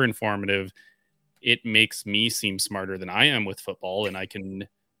 Super informative. It makes me seem smarter than I am with football, and I can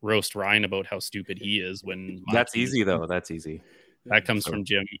roast Ryan about how stupid he is when that's easy though. That's easy. That comes from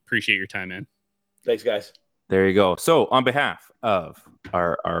Jim. Appreciate your time, man. Thanks, guys. There you go. So on behalf of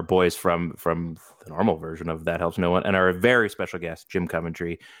our boys from the normal version of That Helps No One and our very special guest, Jim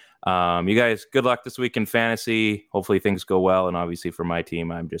Coventry, you guys, good luck this week in fantasy. Hopefully things go well. And obviously for my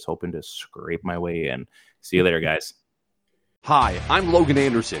team, I'm just hoping to scrape my way in. See you later, guys. Hi, I'm Logan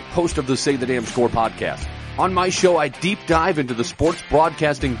Anderson, host of the Say the Damn Score podcast. On my show, I deep dive into the sports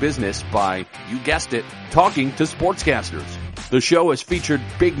broadcasting business by, you guessed it, talking to sportscasters. The show has featured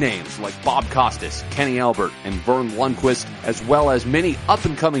big names like Bob Costas, Kenny Albert, and Vern Lundquist, as well as many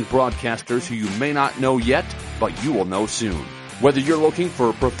up-and-coming broadcasters who you may not know yet, but you will know soon. Whether you're looking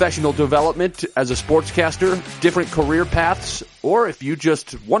for professional development as a sportscaster, different career paths, or if you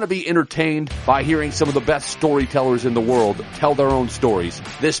just want to be entertained by hearing some of the best storytellers in the world tell their own stories,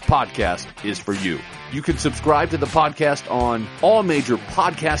 this podcast is for you. You can subscribe to the podcast on all major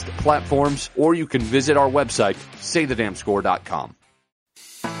podcast platforms, or you can visit our website, saythedamnscore.com.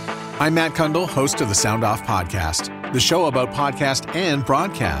 I'm Matt Kundle, host of the Sound Off Podcast, the show about podcast and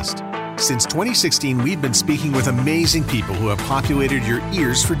broadcast. Since 2016, we've been speaking with amazing people who have populated your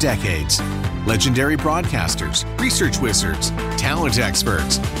ears for decades. Legendary broadcasters, research wizards, talent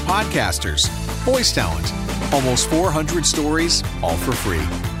experts, podcasters, voice talent. Almost 400 stories, all for free.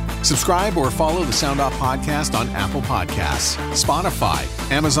 Subscribe or follow the Sound Off Podcast on Apple Podcasts, Spotify,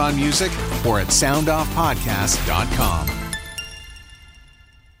 Amazon Music, or at soundoffpodcast.com.